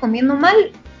y estuve comiendo mal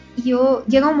y yo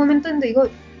llega un momento en donde digo,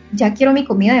 ya quiero mi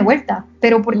comida de vuelta,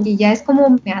 pero porque ya es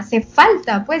como me hace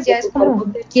falta, pues ya es como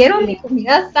quiero mi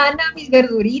comida sana, mis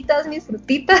verduritas, mis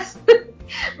frutitas,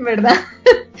 ¿verdad?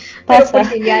 Pero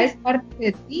porque ya es parte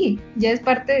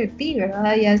de ti,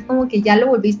 ¿verdad? Ya es como que ya lo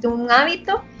volviste un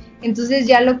hábito, entonces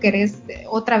ya lo querés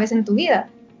otra vez en tu vida,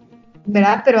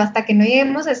 ¿verdad? Pero hasta que no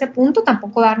lleguemos a ese punto,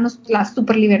 tampoco darnos la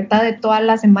super libertad de toda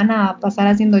la semana a pasar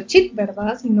haciendo cheat,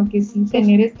 ¿verdad? Sino que sí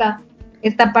tener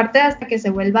esta parte hasta que se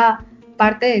vuelva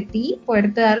parte de ti,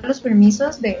 poderte dar los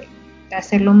permisos de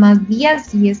hacerlo más días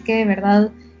si es que de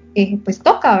verdad pues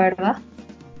toca, ¿verdad?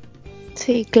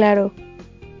 Sí, claro.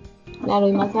 Claro,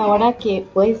 y más ahora que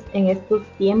pues en estos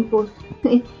tiempos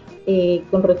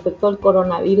con respecto al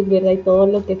coronavirus, ¿verdad? Y todo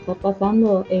lo que está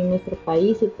pasando en nuestro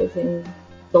país y pues en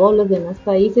todos los demás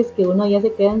países, que uno ya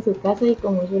se queda en su casa y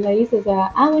como yo la hice, o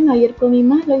sea, bueno, ayer comí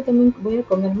mal, hoy también voy a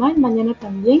comer mal, mañana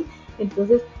también.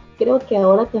 Entonces creo que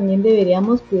ahora también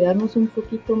deberíamos cuidarnos un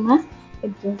poquito más.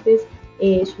 Entonces,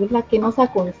 Shula, ¿qué nos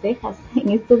aconsejas en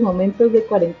estos momentos de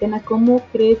cuarentena? ¿Cómo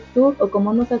crees tú o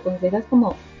cómo nos aconsejas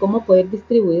cómo poder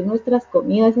distribuir nuestras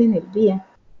comidas en el día?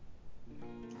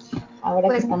 Ahora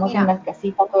Pues que estamos mira, en las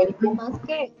casitas todo el tiempo.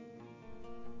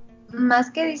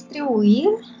 Más que distribuir,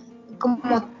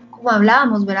 como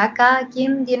hablábamos, ¿verdad? Cada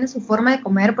quien tiene su forma de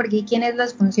comer, porque hay quienes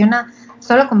les funciona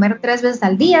solo comer 3 veces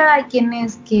al día, hay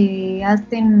quienes que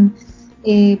hacen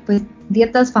pues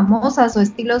dietas famosas o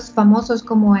estilos famosos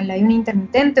como el ayuno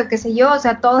intermitente o qué sé yo, o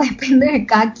sea, todo depende de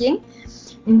cada quien.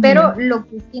 Pero lo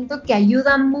que siento que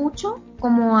ayuda mucho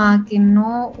como a que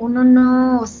uno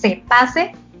no se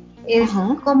pase es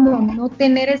como no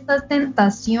tener estas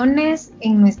tentaciones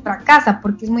en nuestra casa,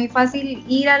 porque es muy fácil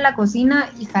ir a la cocina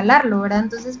y jalarlo, ¿verdad?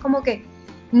 Entonces como que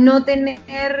no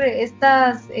tener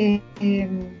estas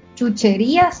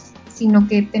chucherías, sino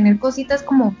que tener cositas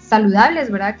como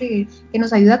saludables, ¿verdad? Que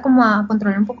nos ayuda como a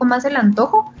controlar un poco más el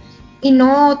antojo y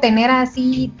no tener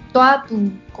así toda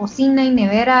tu cocina y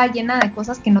nevera llena de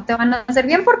cosas que no te van a hacer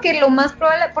bien, porque lo más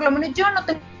probable, por lo menos yo no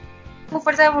tengo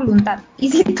fuerza de voluntad, y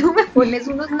si tú me pones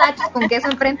unos nachos con queso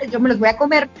enfrente, yo me los voy a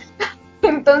comer.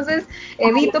 Entonces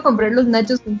evito comprar los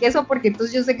nachos con queso porque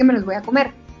entonces yo sé que me los voy a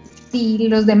comer. Si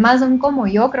los demás son como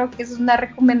yo, creo que eso es una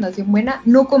recomendación buena,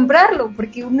 no comprarlo,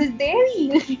 porque uno es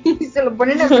débil y se lo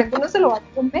ponen enfrente, uno se lo va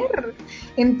a comer.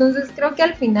 Entonces creo que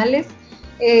al final es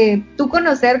tú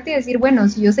conocerte y decir, bueno,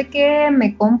 si yo sé que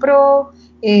me compro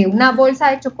una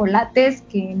bolsa de chocolates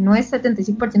que no es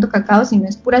 75% cacao, sino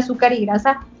es pura azúcar y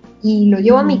grasa, y lo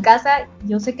llevo a mi casa,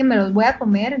 yo sé que me los voy a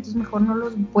comer, entonces mejor no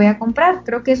los voy a comprar.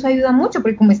 Creo que eso ayuda mucho,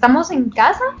 porque como estamos en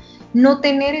casa, no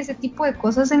tener ese tipo de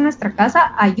cosas en nuestra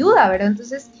casa ayuda, ¿verdad?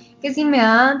 Entonces, que si me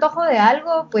da antojo de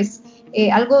algo, pues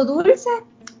algo dulce,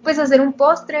 pues hacer un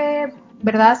postre,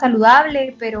 ¿verdad?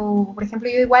 Saludable, pero por ejemplo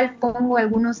yo igual pongo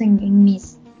algunos en mi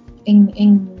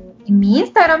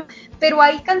Instagram, pero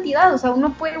hay cantidad, o sea,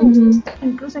 uno puede buscar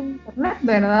incluso en internet,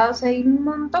 ¿verdad? O sea, hay un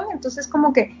montón, entonces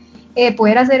como que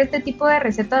poder hacer este tipo de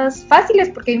recetas fáciles,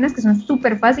 porque hay unas que son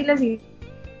súper fáciles y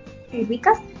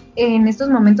ricas en estos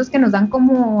momentos que nos dan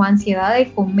como ansiedad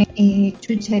de comer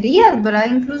chucherías, ¿verdad?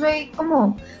 Incluso hay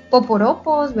como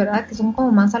poporopos, ¿verdad? Que son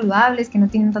como más saludables, que no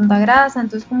tienen tanta grasa,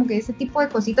 entonces como que ese tipo de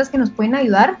cositas que nos pueden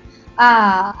ayudar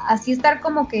a así estar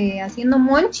como que haciendo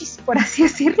monchis, por así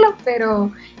decirlo,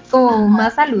 pero como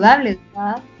más saludables,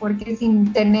 ¿verdad? Porque si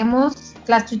tenemos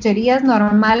las chucherías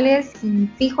normales y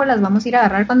fijo las vamos a ir a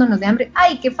agarrar cuando nos dé hambre,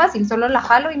 ¡ay, qué fácil! Solo la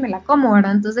jalo y me la como,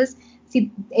 ¿verdad? Entonces,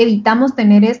 si evitamos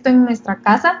tener esto en nuestra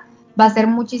casa, va a ser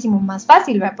muchísimo más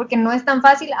fácil, ¿verdad? Porque no es tan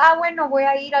fácil, bueno, voy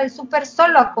a ir al súper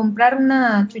solo a comprar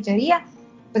una chuchería,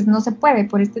 pues no se puede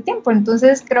por este tiempo.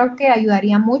 Entonces creo que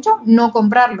ayudaría mucho no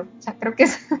comprarlo. O sea, creo que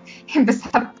es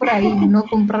empezar por ahí, no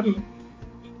comprarlo.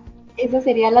 Esa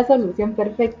sería la solución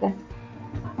perfecta.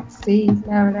 Sí,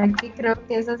 la verdad que creo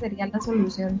que esa sería la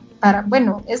solución.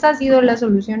 Bueno, esa ha sido la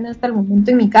solución hasta el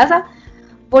momento en mi casa,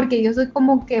 porque yo soy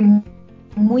como que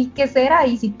muy quesera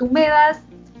y si tú me das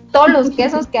todos los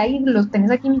quesos que hay, los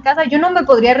tenés aquí en mi casa, yo no me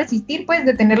podría resistir pues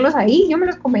de tenerlos ahí, yo me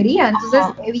los comería, entonces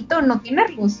evito no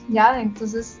tenerlos, ya,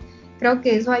 entonces creo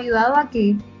que eso ha ayudado a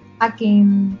que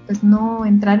pues no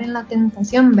entrar en la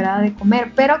tentación, ¿verdad? De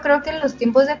comer, pero creo que en los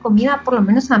tiempos de comida, por lo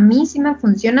menos a mí sí me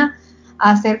funciona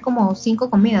hacer como 5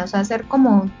 comidas, o sea, hacer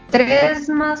como 3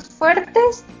 más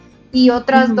fuertes y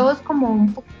otras 2 como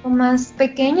un poco más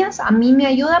pequeñas. A mí me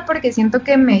ayuda porque siento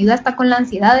que me ayuda hasta con la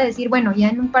ansiedad de decir, bueno, ya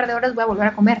en un par de horas voy a volver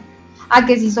a comer. a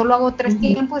que si solo hago 3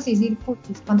 tiempos y decir, pues,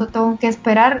 ¿cuánto tengo que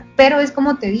esperar? Pero es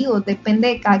como te digo, depende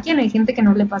de cada quien. Hay gente que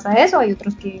no le pasa eso, hay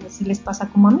otros que sí les pasa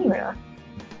como a mí, ¿verdad?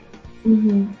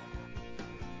 Uh-huh.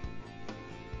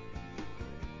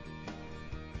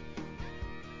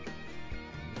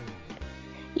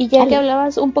 Y ya que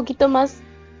hablabas un poquito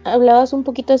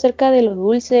acerca de lo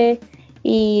dulce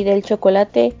y del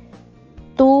chocolate,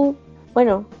 tú,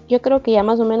 bueno, yo creo que ya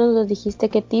más o menos nos dijiste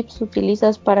qué tips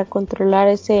utilizas para controlar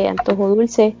ese antojo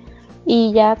dulce.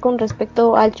 Y ya con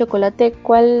respecto al chocolate,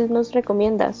 ¿cuál nos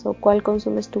recomiendas o cuál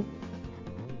consumes tú?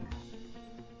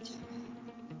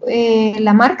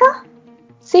 ¿La marca?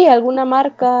 Sí, alguna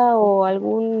marca o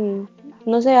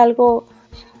no sé,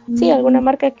 alguna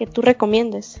marca que tú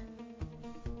recomiendes.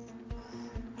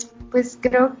 Pues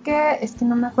creo que, es que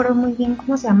no me acuerdo muy bien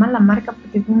cómo se llama la marca,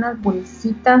 porque es una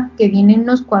bolsita que viene en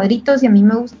unos cuadritos y a mí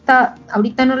me gusta,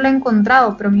 ahorita no la he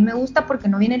encontrado, pero a mí me gusta porque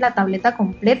no viene la tableta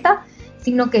completa,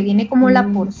 sino que viene como la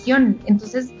porción,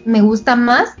 entonces me gusta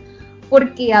más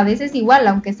porque a veces igual,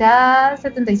 aunque sea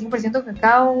 75%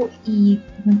 cacao y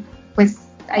pues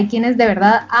hay quienes de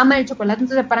verdad aman el chocolate,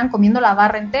 entonces se paran comiendo la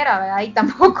barra entera, ¿verdad? Y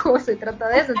tampoco se trata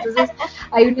de eso, entonces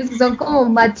hay unos que son como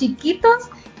más chiquitos,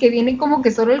 que vienen como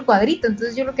que solo el cuadrito,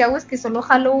 entonces yo lo que hago es que solo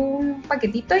jalo un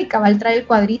paquetito y cabal trae el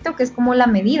cuadrito, que es como la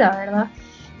medida, ¿verdad?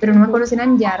 Pero no me acuerdo si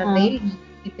eran Yardel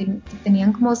y que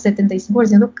tenían como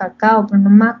 75% cacao, pero no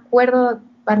me acuerdo,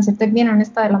 para serte bien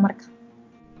honesta, de la marca.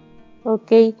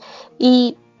 Ok,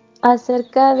 y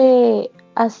acerca de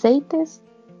aceites,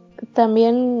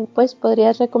 también pues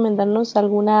podrías recomendarnos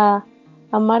una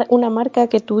marca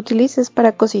que tú utilices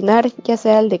para cocinar, ya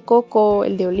sea el de coco,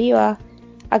 el de oliva.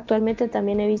 Actualmente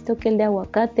también he visto que el de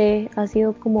aguacate ha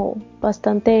sido como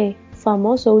bastante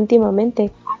famoso últimamente.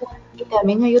 Y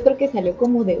también hay otro que salió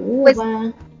como de uva. Pues,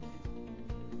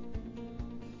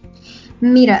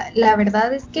 mira, la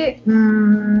verdad es que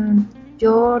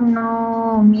yo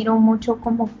no miro mucho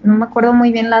no me acuerdo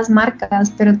muy bien las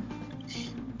marcas, pero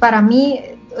para mí,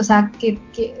 o sea, que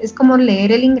es como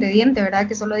leer el ingrediente, ¿verdad?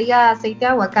 Que solo diga aceite de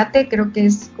aguacate, creo que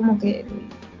es como que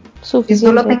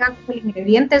solo tenga el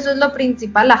ingrediente, eso es lo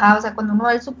principal, ajá, o sea, cuando uno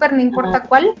va al súper, no importa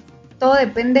cuál, todo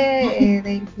depende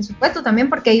del presupuesto también,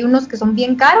 porque hay unos que son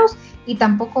bien caros y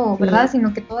tampoco, ¿verdad? Sí.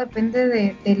 Sino que todo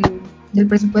depende del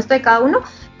presupuesto de cada uno,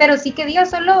 pero sí que diga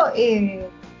solo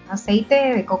aceite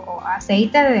de coco,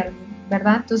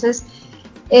 ¿verdad? Entonces,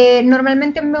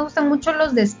 normalmente me gustan mucho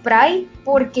los de spray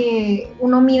porque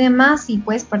uno mide más y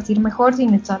puede esparcir mejor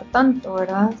sin echar tanto,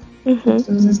 ¿verdad?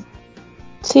 Entonces,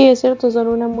 sí, es cierto, son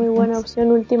una muy buena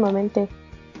opción últimamente.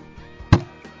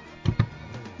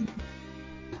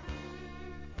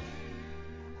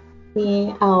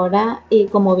 Ahora,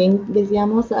 como bien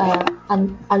decíamos,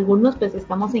 algunos pues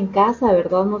estamos en casa,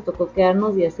 ¿verdad? Nos tocó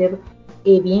quedarnos y hacer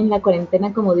bien la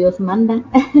cuarentena como Dios manda,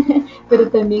 pero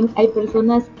también hay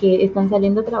personas que están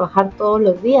saliendo a trabajar todos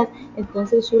los días.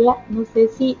 Entonces, Shula, no sé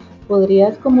si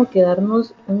podrías como que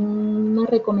darnos una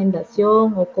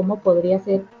recomendación o cómo podría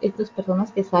ser estas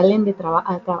personas que salen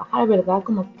a trabajar, ¿verdad?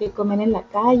 Como que comen en la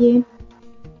calle,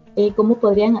 ¿cómo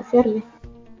podrían hacerle?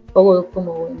 O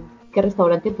como qué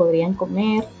restaurante podrían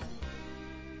comer,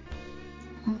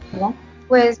 ¿verdad?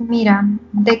 Pues mira,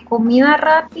 de comida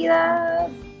rápida,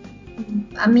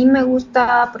 a mí me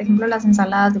gusta, por ejemplo, las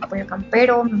ensaladas de pollo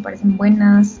campero, me parecen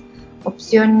buenas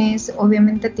opciones.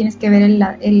 Obviamente tienes que ver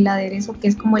el aderezo que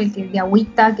es como el que de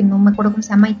agüita, que no me acuerdo cómo se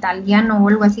llama, italiano o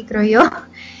algo así creo yo,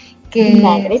 que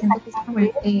siento que es como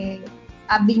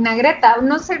vinagreta,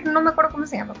 no sé, no me acuerdo cómo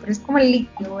se llama, pero es como el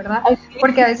líquido, ¿verdad?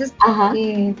 Porque a veces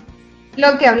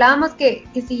lo que hablábamos que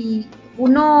si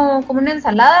uno come una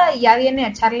ensalada y ya viene a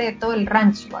echarle todo el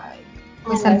ranch,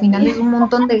 pues al final es un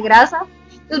montón de grasa,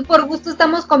 entonces por gusto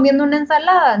estamos comiendo una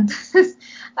ensalada, entonces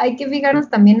hay que fijarnos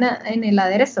también en el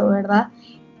aderezo, ¿verdad?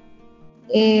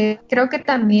 Creo que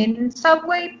también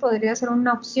Subway podría ser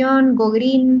una opción, Go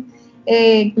Green,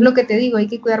 lo que te digo, hay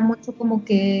que cuidar mucho como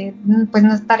que pues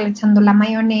no estarle echando la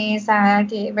mayonesa,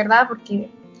 ¿verdad? Porque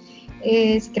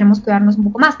si queremos cuidarnos un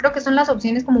poco más, creo que son las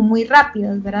opciones como muy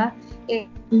rápidas, ¿verdad?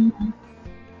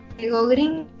 Go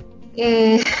Green,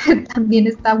 también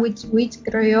está Witch,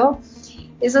 creo yo.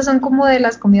 Esas son como de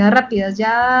las comidas rápidas,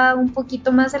 ya un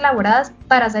poquito más elaboradas.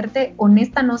 Para serte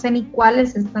honesta, no sé ni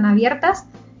cuáles están abiertas,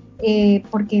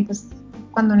 porque pues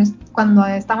cuando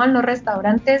estaban en los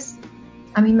restaurantes,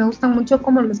 a mí me gustan mucho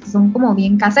como los que son como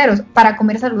bien caseros, para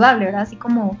comer saludable, ¿verdad? Así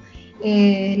como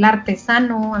el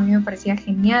artesano, a mí me parecía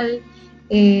genial.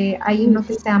 Hay uno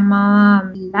que se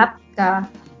llama Lapka,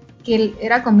 que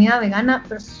era comida vegana,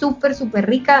 pero súper, súper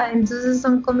rica. Entonces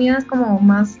son comidas como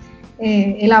más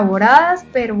elaboradas,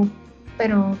 pero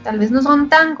pero tal vez no son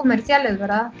tan comerciales,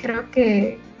 ¿verdad? Creo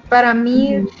que para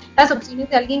mí las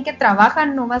opciones de alguien que trabaja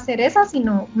no va a ser esa,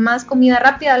 sino más comida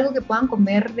rápida, algo que puedan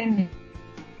comer en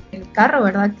el carro,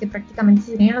 ¿verdad? Que prácticamente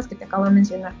serían las que te acabo de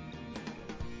mencionar.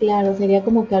 Claro, sería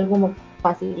como que algo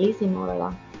facilísimo,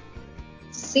 ¿verdad?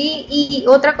 Sí, y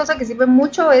otra cosa que sirve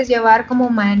mucho es llevar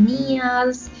como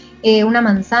manías, una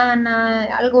manzana,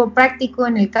 algo práctico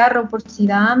en el carro por si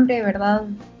da hambre, ¿verdad?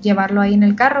 Llevarlo ahí en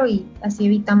el carro y así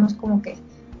evitamos como que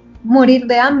morir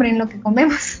de hambre en lo que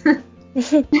comemos.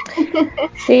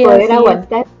 Sí, poder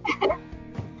aguantar.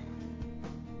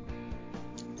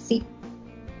 Sí.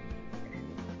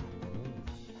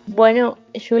 Bueno,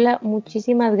 Shula,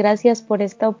 muchísimas gracias por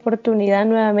esta oportunidad.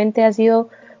 Nuevamente ha sido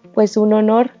pues un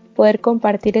honor poder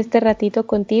compartir este ratito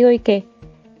contigo y que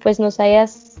pues nos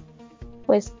hayas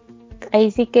pues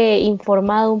ahí sí que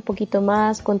informado un poquito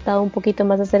más, contado un poquito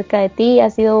más acerca de ti. Ha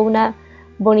sido una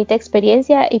bonita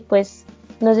experiencia y pues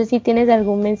no sé si tienes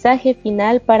algún mensaje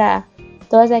final para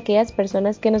todas aquellas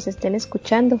personas que nos estén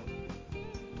escuchando.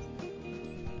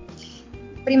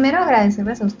 Primero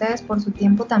agradecerles a ustedes por su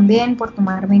tiempo también, por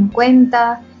tomarme en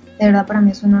cuenta. De verdad para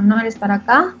mí es un honor estar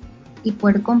acá y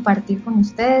poder compartir con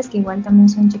ustedes, que igual también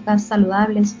son chicas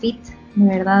saludables, fit. De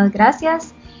verdad,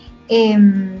 gracias.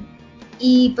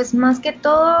 Y pues más que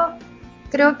todo,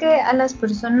 creo que a las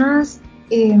personas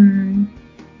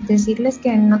decirles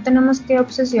que no tenemos que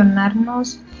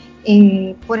obsesionarnos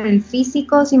por el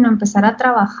físico, sino empezar a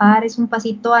trabajar, es un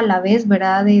pasito a la vez,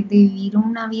 ¿verdad? De vivir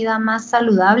una vida más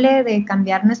saludable, de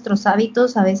cambiar nuestros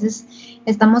hábitos. A veces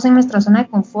estamos en nuestra zona de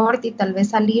confort y tal vez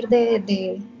salir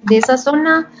de esa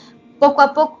zona poco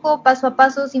a poco, paso a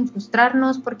paso, sin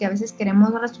frustrarnos, porque a veces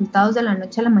queremos resultados de la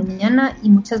noche a la mañana y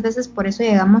muchas veces por eso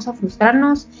llegamos a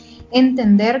frustrarnos.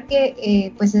 Entender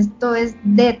que pues esto es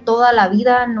de toda la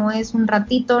vida, no es un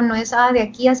ratito, no es de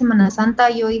aquí a Semana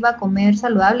Santa yo iba a comer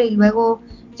saludable y luego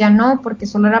ya no, porque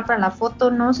solo era para la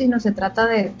foto, no, sino se trata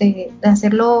de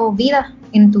hacerlo vida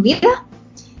en tu vida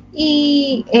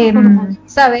y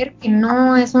saber que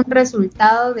no es un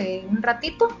resultado de un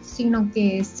ratito, sino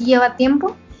que sí lleva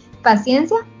tiempo,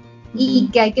 paciencia y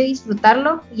que hay que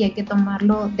disfrutarlo y hay que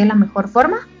tomarlo de la mejor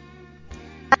forma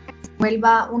para que se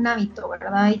vuelva un hábito,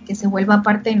 ¿verdad? Y que se vuelva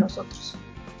parte de nosotros.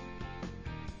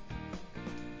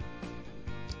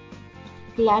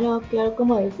 Claro, claro,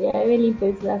 como decía Evelyn,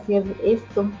 pues hacer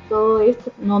esto, todo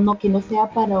esto, no, que no sea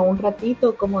para un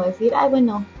ratito, como decir, ay,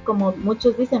 bueno, como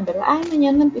muchos dicen, ¿verdad? Ay,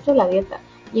 mañana empiezo la dieta,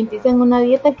 y empiezan una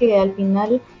dieta que al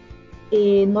final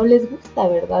no les gusta,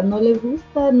 ¿verdad? No les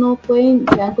gusta, no pueden,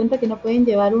 se dan cuenta que no pueden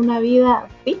llevar una vida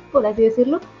fit, por así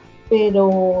decirlo,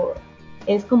 pero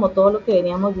es como todo lo que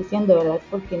veníamos diciendo, ¿verdad?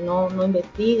 Porque no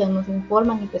investigan, no se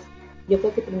informan y pues yo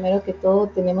creo que primero que todo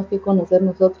tenemos que conocer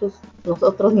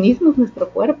nosotros mismos, nuestro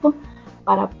cuerpo,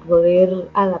 para poder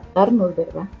adaptarnos,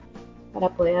 ¿verdad? Para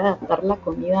poder adaptar la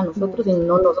comida a nosotros y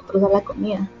no nosotros a la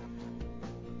comida.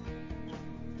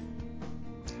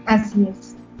 Así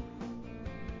es.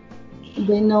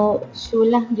 Bueno,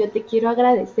 Shula, yo te quiero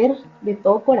agradecer de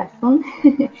todo corazón.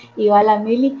 Igual a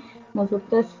Meli,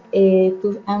 nosotras,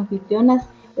 tus anfitrionas,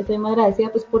 estoy muy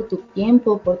agradecida pues por tu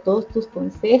tiempo, por todos tus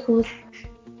consejos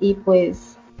y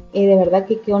pues de verdad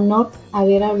que qué honor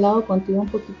haber hablado contigo un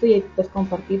poquito y pues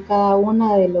compartir cada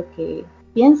una de lo que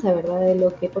piensa, ¿verdad? De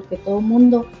lo que, porque todo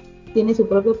mundo tiene su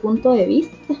propio punto de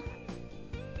vista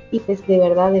y pues de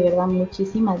verdad,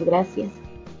 muchísimas gracias.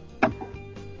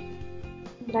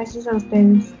 Gracias a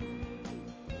ustedes.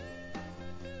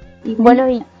 Y Bueno,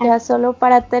 y ya solo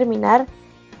para terminar,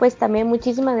 pues también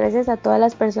muchísimas gracias a todas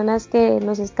las personas que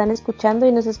nos están escuchando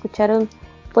y nos escucharon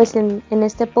pues en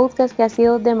este podcast que ha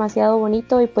sido demasiado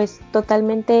bonito y pues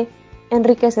totalmente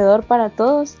enriquecedor para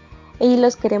todos. Y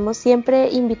los queremos siempre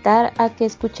invitar a que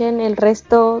escuchen el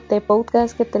resto de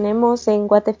podcasts que tenemos en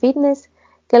Guate Fitness,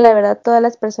 que la verdad todas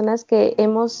las personas que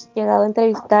hemos llegado a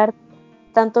entrevistar,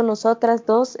 tanto nosotras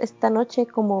dos esta noche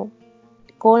como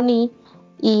Connie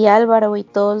y Álvaro y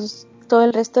todo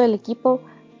el resto del equipo,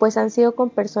 pues han sido con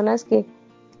personas que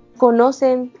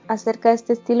conocen acerca de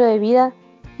este estilo de vida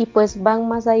y pues van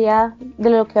más allá de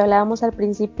lo que hablábamos al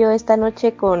principio esta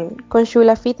noche con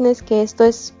Shula Fitness, que esto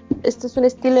es un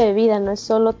estilo de vida, no es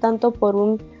solo tanto por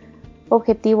un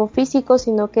objetivo físico,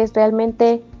 sino que es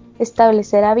realmente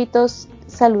establecer hábitos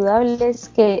saludables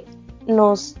que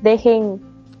nos dejen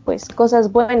pues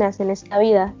cosas buenas en esta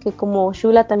vida, que como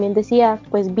Shula también decía,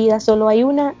 pues vida solo hay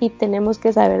una y tenemos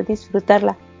que saber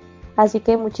disfrutarla. Así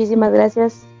que muchísimas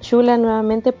gracias Shula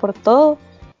nuevamente por todo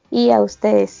y a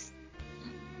ustedes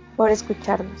por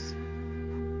escucharnos.